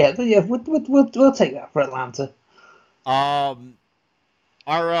 So, we'll take that for Atlanta.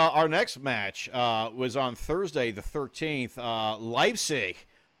 Our next match was on Thursday the 13th. Leipzig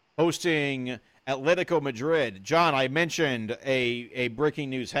hosting Atletico Madrid. John, I mentioned a breaking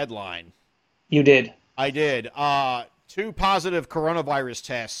news headline. You did. I did. 2 positive coronavirus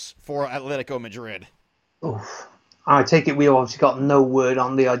tests for Atletico Madrid. Oof. I take it we obviously got no word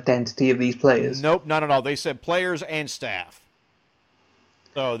on the identity of these players. Nope, not at all. They said players and staff.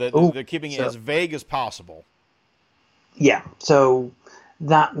 So they're keeping it as vague as possible. Yeah, so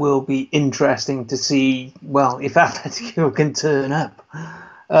that will be interesting to see, well, if Atletico can turn up.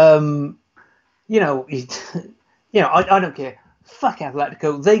 I don't care. Fuck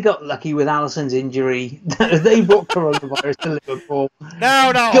Atletico. They got lucky with Alisson's injury. They brought coronavirus to Liverpool.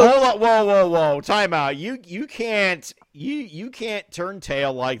 No, hold on, whoa. Time out. You can't turn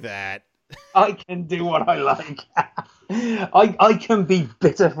tail like that. I can do what I like. I can be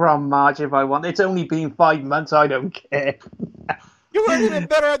bitter from March if I want. It's only been 5 months. I don't care. You weren't even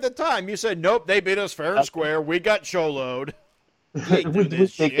better at the time. You said, nope, they beat us fair and square. We got Cholo'd. We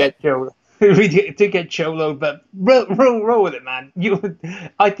did get Cholo. We did get Cholo, but roll with it, man.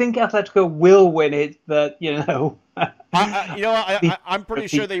 I think Atletico will win it, but I'm pretty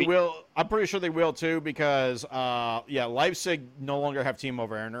sure they will. I'm pretty sure they will too, because Leipzig no longer have Timo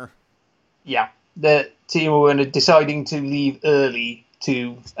Werner. Yeah, the Timo Werner deciding to leave early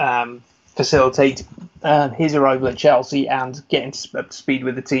to facilitate his arrival at Chelsea and getting up to speed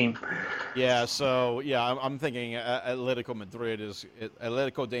with the team. Yeah, so I'm thinking Atletico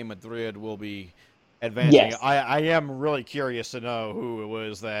de Madrid will be advancing. Yes. I am really curious to know who it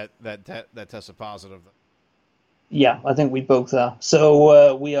was that tested positive. Yeah, I think we both are.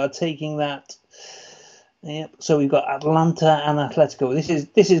 So we are taking that. Yep. So we've got Atlanta and Atletico.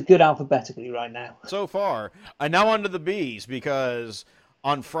 This is good alphabetically right now. So far, and now on to the Bs, because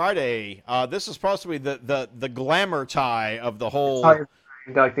on Friday, this is possibly the glamour tie of the whole.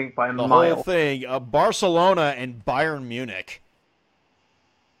 I think by a mile. Whole thing, Barcelona and Bayern Munich.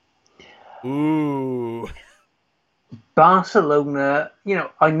 Ooh. Barcelona,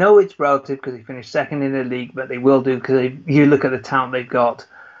 I know it's relative because they finished second in the league, but they will do because you look at the talent they've got.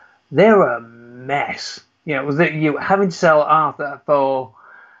 They're a mess. You having to sell Arthur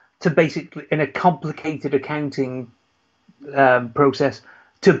to basically in a complicated accounting process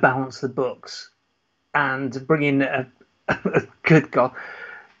to balance the books and bring in a good God.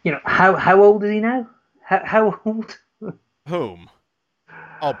 How old is he now? How old? Whom?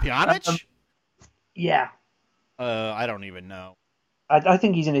 Oh, Pjanic? Yeah. I don't even know. I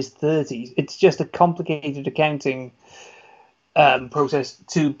think he's in his 30s. It's just a complicated accounting process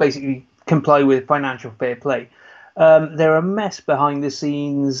to basically comply with financial fair play. They're a mess behind the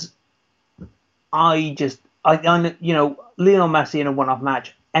scenes. Lionel Messi in a one-off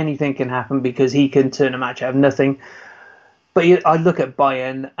match, anything can happen because he can turn a match out of nothing. But I look at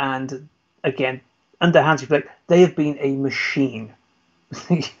Bayern, and again, under Hansi Flick, they have been a machine.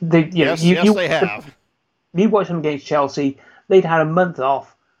 They have. You watch them against Chelsea, they'd had a month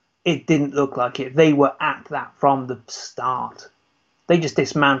off. It didn't look like it. They were at that from the start. They just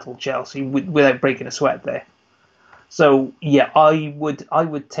dismantled Chelsea without breaking a sweat there. So, yeah, I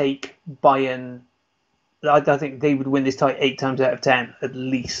would take Bayern. I think they would win this tie 8 times out of 10, at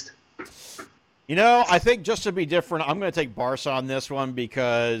least. I think just to be different, I'm going to take Barca on this one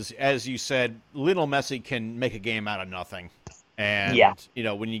because, as you said, Lionel Messi can make a game out of nothing. And,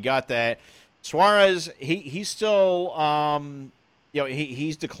 when you got that, Suarez, he's still,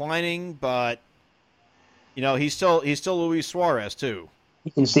 he's declining, but, he's still Luis Suarez, too.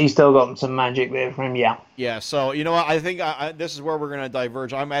 You can see he's still got some magic there for him, yeah. Yeah, so, what, I think this is where we're going to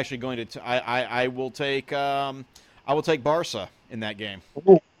diverge. I'm actually going to, I will take Barca in that game.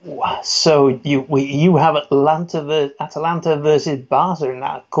 Ooh, so you have Atalanta versus Barca in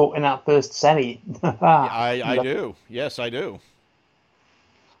that first semi. Yeah, I do. Yes, I do.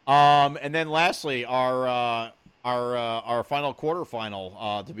 And then lastly, our final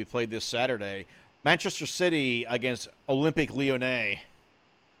quarterfinal to be played this Saturday, Manchester City against Olympique Lyonnais.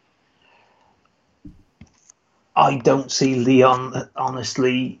 I don't see Leon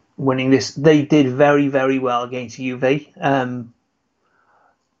honestly winning this. They did very, very well against Juve,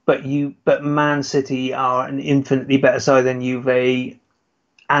 but Man City are an infinitely better side than Juve,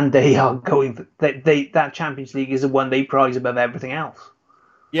 and they are going. That Champions League is the one they prize above everything else.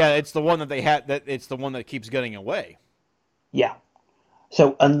 Yeah, it's the one that they had. That it's the one that keeps getting away. Yeah.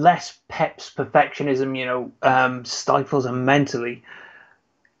 So unless Pep's perfectionism, stifles them mentally,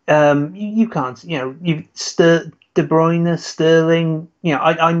 you can't. You De Bruyne, Sterling.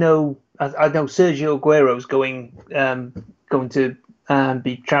 I know Sergio Aguero's going to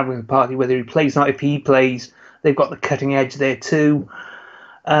be traveling the party whether he plays or not. If he plays, they've got the cutting edge there too.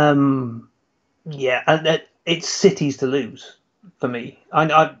 Yeah, and it's City's to lose for me.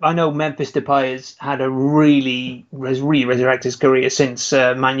 I know Memphis Depay has really resurrected his career since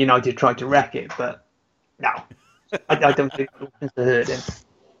Man United tried to wreck it, but no, I don't think it's to hurt him.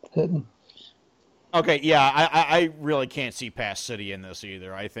 Okay, yeah, I really can't see past City in this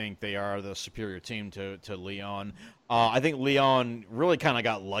either. I think they are the superior team to Lyon. I think Lyon really kind of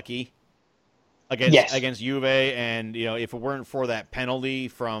got lucky against Juve, and if it weren't for that penalty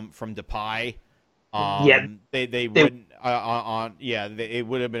from Depay, they would it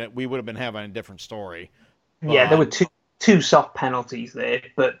would have been we would have been having a different story. Yeah, there were two soft penalties there,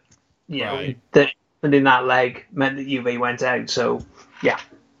 but in that leg meant that Juve went out. So yeah.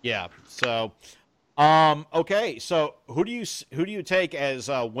 So okay. So who do you take as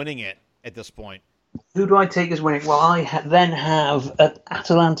winning it at this point? Who do I take as winning? Well, I then have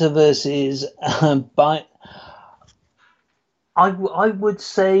Atalanta versus I would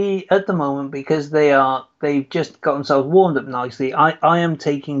say at the moment, because they've just got themselves warmed up nicely. I am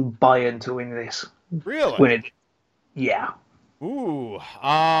taking Bayern to win this. Really? Win it. Yeah. Ooh.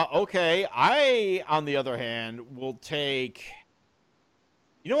 Okay. I, on the other hand, will take.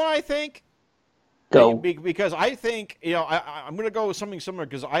 You know what I think? Go. Because I think I'm going to go with something similar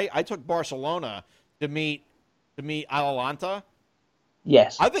because I took Barcelona to meet Atalanta.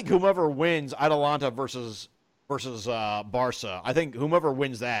 Yes. I think whomever wins Atalanta versus Barca, I think whomever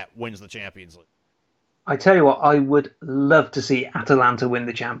wins that wins the Champions League. I tell you what, I would love to see Atalanta win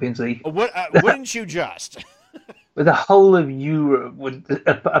the Champions League. Wouldn't you just? With the whole of Europe would,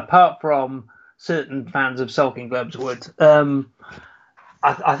 apart from certain fans of sulking clubs, would.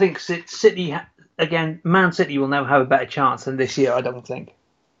 I think City again. Man City will now have a better chance than this year. I don't think.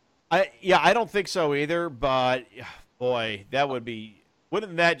 I don't think so either. But boy, that would be.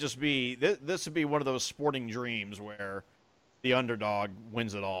 Wouldn't that just be? This would be one of those sporting dreams where the underdog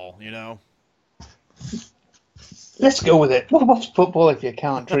wins it all. Let's go with it. What's football if you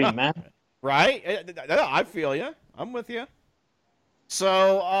can't dream, man? Right? I feel you. I'm with you.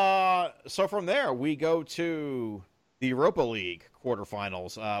 So from there we go to the Europa League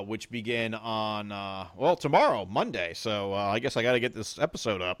quarterfinals, which begin on tomorrow, Monday. So I guess I got to get this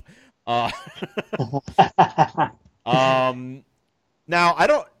episode up. Now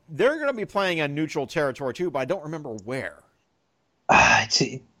they're going to be playing on neutral territory too, but I don't remember where.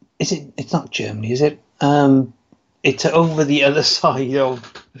 It's not Germany, is it? It's over the other side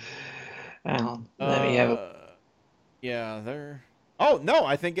of. Hang on, let me have a. Yeah, they're. Oh no,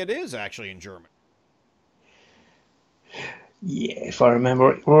 I think it is actually in Germany. Yeah, if I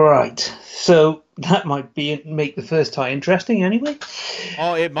remember it right. So that might make the first tie interesting, anyway.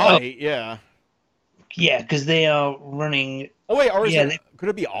 Oh, it might. Yeah. Yeah, because they are running. Oh wait, or could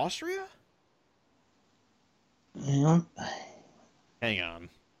it be Austria? Hang on. Hang on.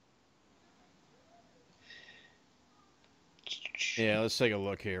 Yeah, let's take a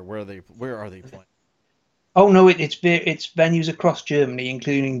look here. Where are they playing? Oh no, it's venues across Germany,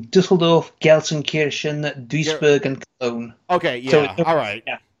 including Düsseldorf, Gelsenkirchen, Duisburg, and Cologne. Okay, yeah, so all right.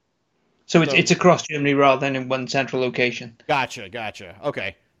 Yeah. So it's across Germany rather than in one central location. Gotcha.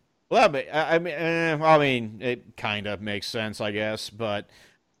 Okay. Well, I mean, it kind of makes sense, I guess. But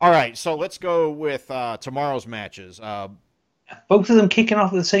all right, so let's go with tomorrow's matches. Both of them kicking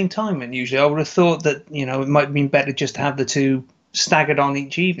off at the same time, and usually I would have thought that it might have been better just to have the two staggered on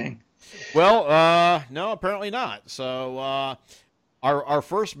each evening. Well, no, apparently not. So our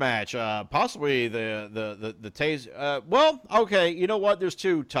first match, possibly the taste. Well, okay, you know what? There's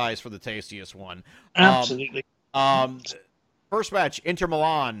two ties for the tastiest one. Absolutely. First match: Inter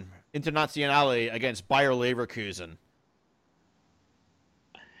Milan Internazionale against Bayer Leverkusen.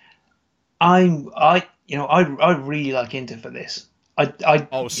 I really like Inter for this.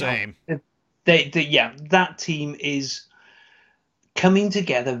 Same. That team is coming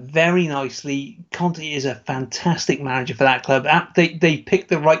together very nicely. Conte is a fantastic manager for that club. They picked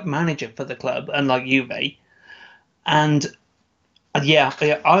the right manager for the club, unlike Juve. And I like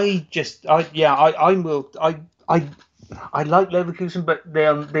Leverkusen, but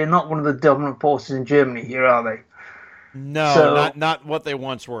they're not one of the dominant forces in Germany here, are they? No, So, not what they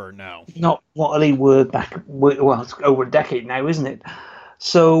once were. No, not what they were back. Well, it's over a decade now, isn't it?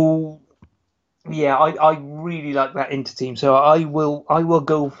 So yeah, I really like that Inter team. So I will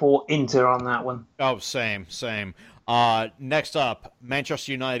go for Inter on that one. oh, same. Next up,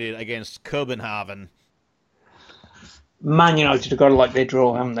 Manchester United against Copenhagen. Man United have got to like their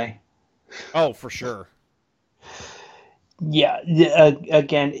draw, haven't they? Oh, for sure. Yeah.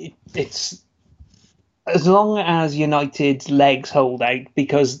 Again, it's as long as United's legs hold out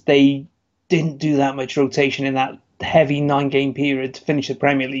because they didn't do that much rotation in that heavy 9-game period to finish the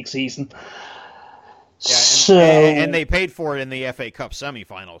Premier League season. Yeah, So and they paid for it in the FA Cup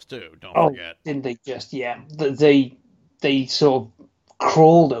semifinals too. Don't forget. didn't they just? Yeah, they sort of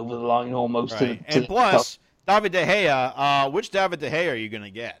crawled over the line almost. Right. And plus, David De Gea. Which David De Gea are you going to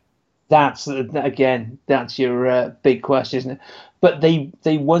get? That's your big question, isn't it? But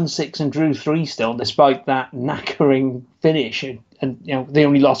they won 6 and drew 3 still, despite that knackering finish, and the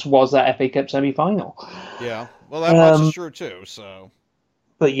only loss was that FA Cup semi-final. Yeah, well that much is true too. So,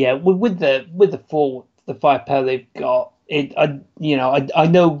 but yeah, with the firepower they've got, I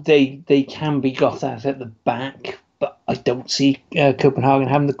know they can be got at the back, but I don't see Copenhagen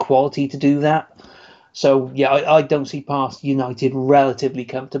having the quality to do that. So yeah, I don't see past United relatively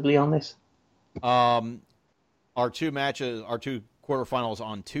comfortably on this. Our two quarterfinals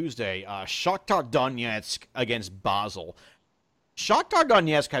on Tuesday. Shakhtar Donetsk against Basel. Shakhtar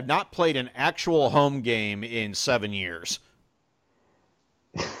Donetsk have not played an actual home game in 7 years.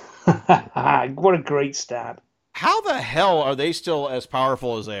 What a great stat! How the hell are they still as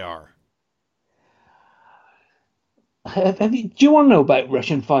powerful as they are? Do you want to know about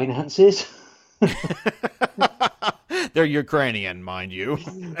Russian finances? They're Ukrainian, mind you.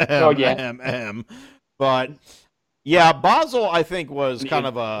 Oh yeah. But yeah, Basel I think was kind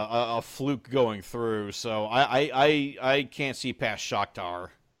of a fluke going through, so I can't see past Shakhtar.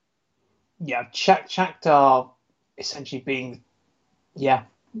 Yeah, Shakhtar essentially being, yeah,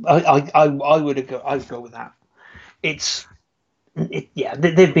 I'd go with that.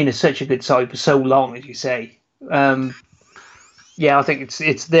 They've been such a good side for so long, as you say. Yeah, I think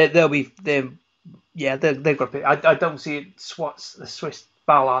they've got. I don't see it. The Swiss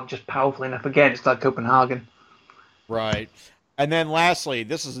Ball aren't just powerful enough against like Copenhagen. Right. And then lastly,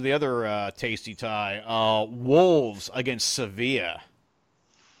 this is the other tasty tie. Wolves against Sevilla.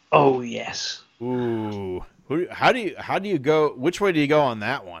 Oh yes. Ooh. How do you go? Which way do you go on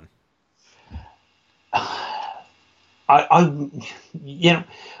that one?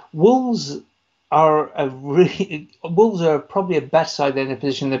 Wolves Wolves are probably a better side than the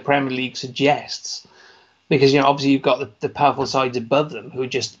position the Premier League suggests, because obviously you've got the powerful sides above them who are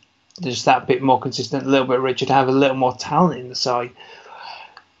just that bit more consistent, a little bit richer, to have a little more talent in the side.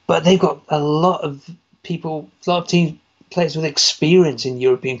 But they've got a lot of team players with experience in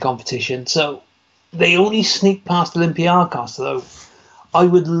European competition, so they only sneak past Olympiacos. Though I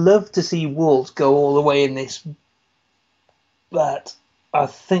would love to see Wolves go all the way in this, but I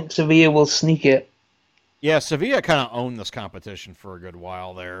think Sevilla will sneak it. Yeah, Sevilla kind of owned this competition for a good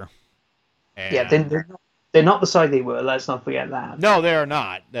while there. And yeah, they're not the side they were. Let's not forget that. No, they are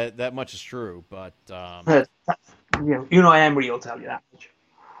not. That much is true. But Emery will tell you that much.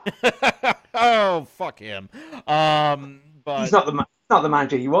 Oh, fuck him. But he's not the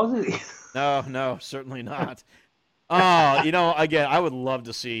manager he was, is he? No, certainly not. Again, I would love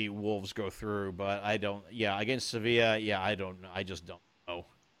to see Wolves go through, but I don't. Yeah, against Sevilla, I don't know. I just don't know.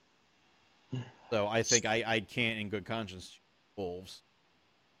 So I think I can't, in good conscience, Wolves.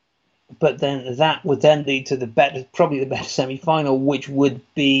 But then that would then lead to probably the better semi-final, which would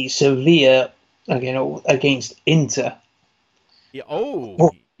be Sevilla against Inter. Yeah.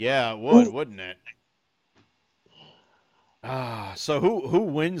 Oh, yeah, it would, wouldn't it? So who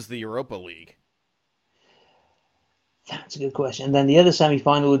wins the Europa League? That's a good question. And then the other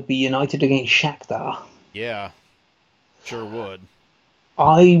semi-final would be United against Shakhtar. Yeah, sure would.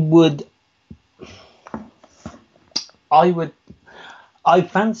 I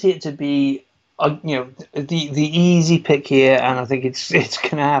fancy it to be, the easy pick here, and I think it's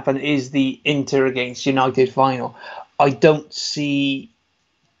going to happen, is the Inter against United final. I don't see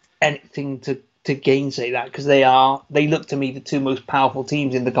anything to gainsay that, because they look to me the two most powerful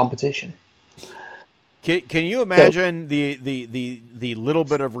teams in the competition. Can you imagine the little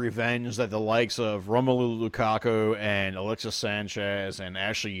bit of revenge that the likes of Romelu Lukaku and Alexis Sanchez and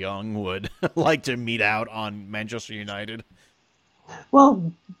Ashley Young would like to meet out on Manchester United?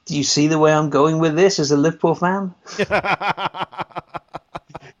 Well, do you see the way I'm going with this as a Liverpool fan?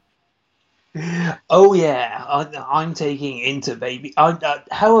 Oh yeah, I'm taking Inter, baby.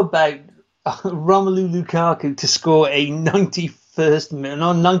 How about Romelu Lukaku to score a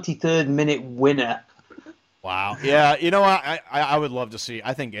 93rd minute winner? Wow. Yeah, you know what? I would love to see.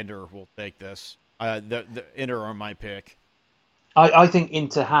 I think Inter will take this. The Inter are my pick. I think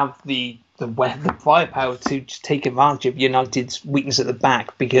Inter have the firepower to just take advantage of United's weakness at the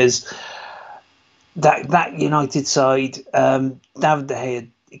back, because that United side, David De Gea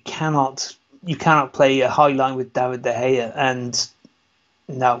you cannot play a high line with David De Gea, and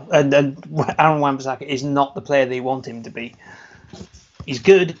Aaron Wan-Bissaka is not the player they want him to be. He's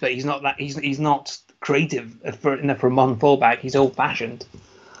good, but he's not that. He's not creative for a modern fullback. He's old-fashioned.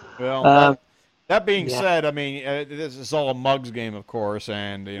 Well, that being said, I mean, this is all a mugs game, of course,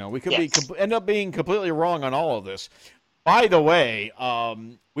 and we could end up being completely wrong on all of this. By the way,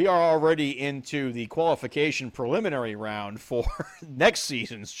 we are already into the qualification preliminary round for next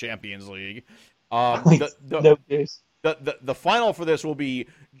season's Champions League. The final for this will be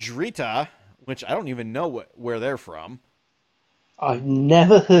Drita, which I don't even know where they're from. I've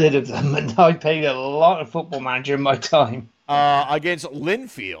never heard of them, and I played a lot of Football Manager in my time. Against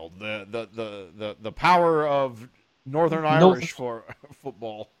Linfield, the power of Northern Irish for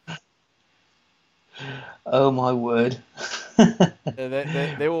football. Oh my word!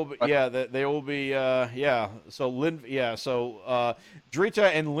 they will be, they will be, So Drita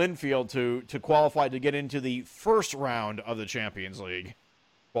and Linfield to qualify to get into the first round of the Champions League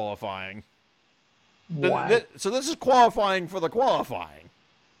qualifying. Wow. So this is qualifying for the qualifying.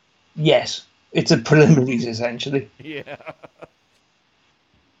 Yes, it's a preliminaries essentially. Yeah.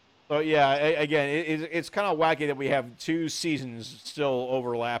 So yeah, again, it's kind of wacky that we have two seasons still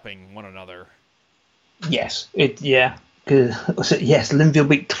overlapping one another. Yes, yes, Linfield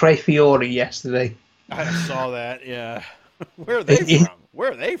beat Tre Fiori yesterday. I saw that. Yeah, where are they from?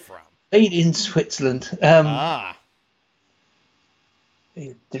 Where are they from? Played in Switzerland. I'm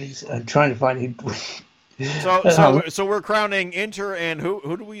trying to find who. So we're crowning Inter, and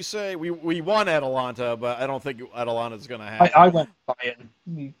who do we say we won Atalanta, but I don't think Atalanta's going to happen. I went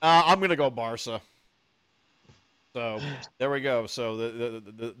Bayern. I'm going to go Barca. So there we go. So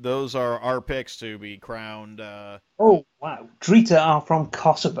those are our picks to be crowned. Oh wow, Drita are from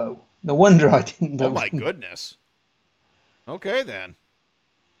Kosovo. No wonder I didn't know. Oh my goodness. Okay then.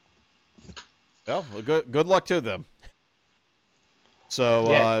 Well, good luck to them.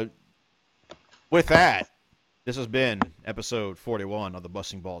 So with that, this has been episode 41 of the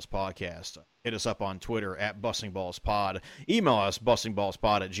Busting Balls Podcast. Hit us up on Twitter at BustingBallsPod. Email us,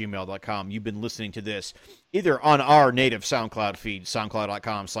 bustingballspod@gmail.com. You've been listening to this either on our native SoundCloud feed,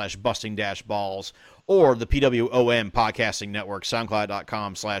 soundcloud.com/busting-balls, or the PWOM Podcasting Network,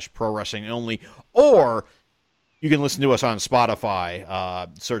 soundcloud.com/pro-wrestling-only, or you can listen to us on Spotify.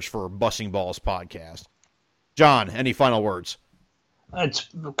 Search for Busting Balls Podcast. John, any final words? It's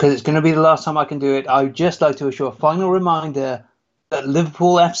because it's going to be the last time I can do it. I would just like to issue a final reminder that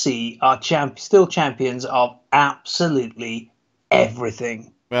Liverpool FC are still champions of absolutely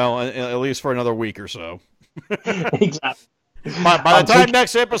everything. Well, at least for another week or so. Exactly. By the time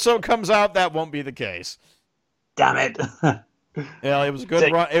next episode comes out, that won't be the case. Damn it. Yeah, it was a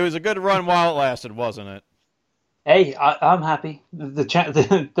good run. It was a good run while it lasted, wasn't it? Hey, I'm happy.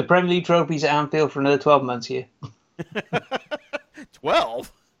 The Premier League trophy's at Anfield for another 12 months here.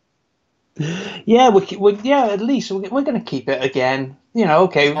 12? Yeah, at least we're going to keep it again.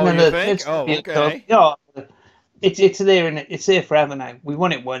 Okay. Oh, you think? Okay. It's there, and it's there forever now. We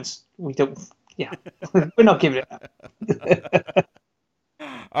won it once. We don't. Yeah, we're not giving it up.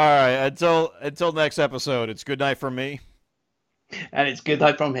 All right. Until next episode. It's good night from me, and it's good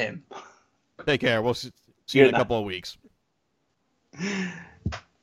night from him. Take care. We'll see you in a couple of weeks.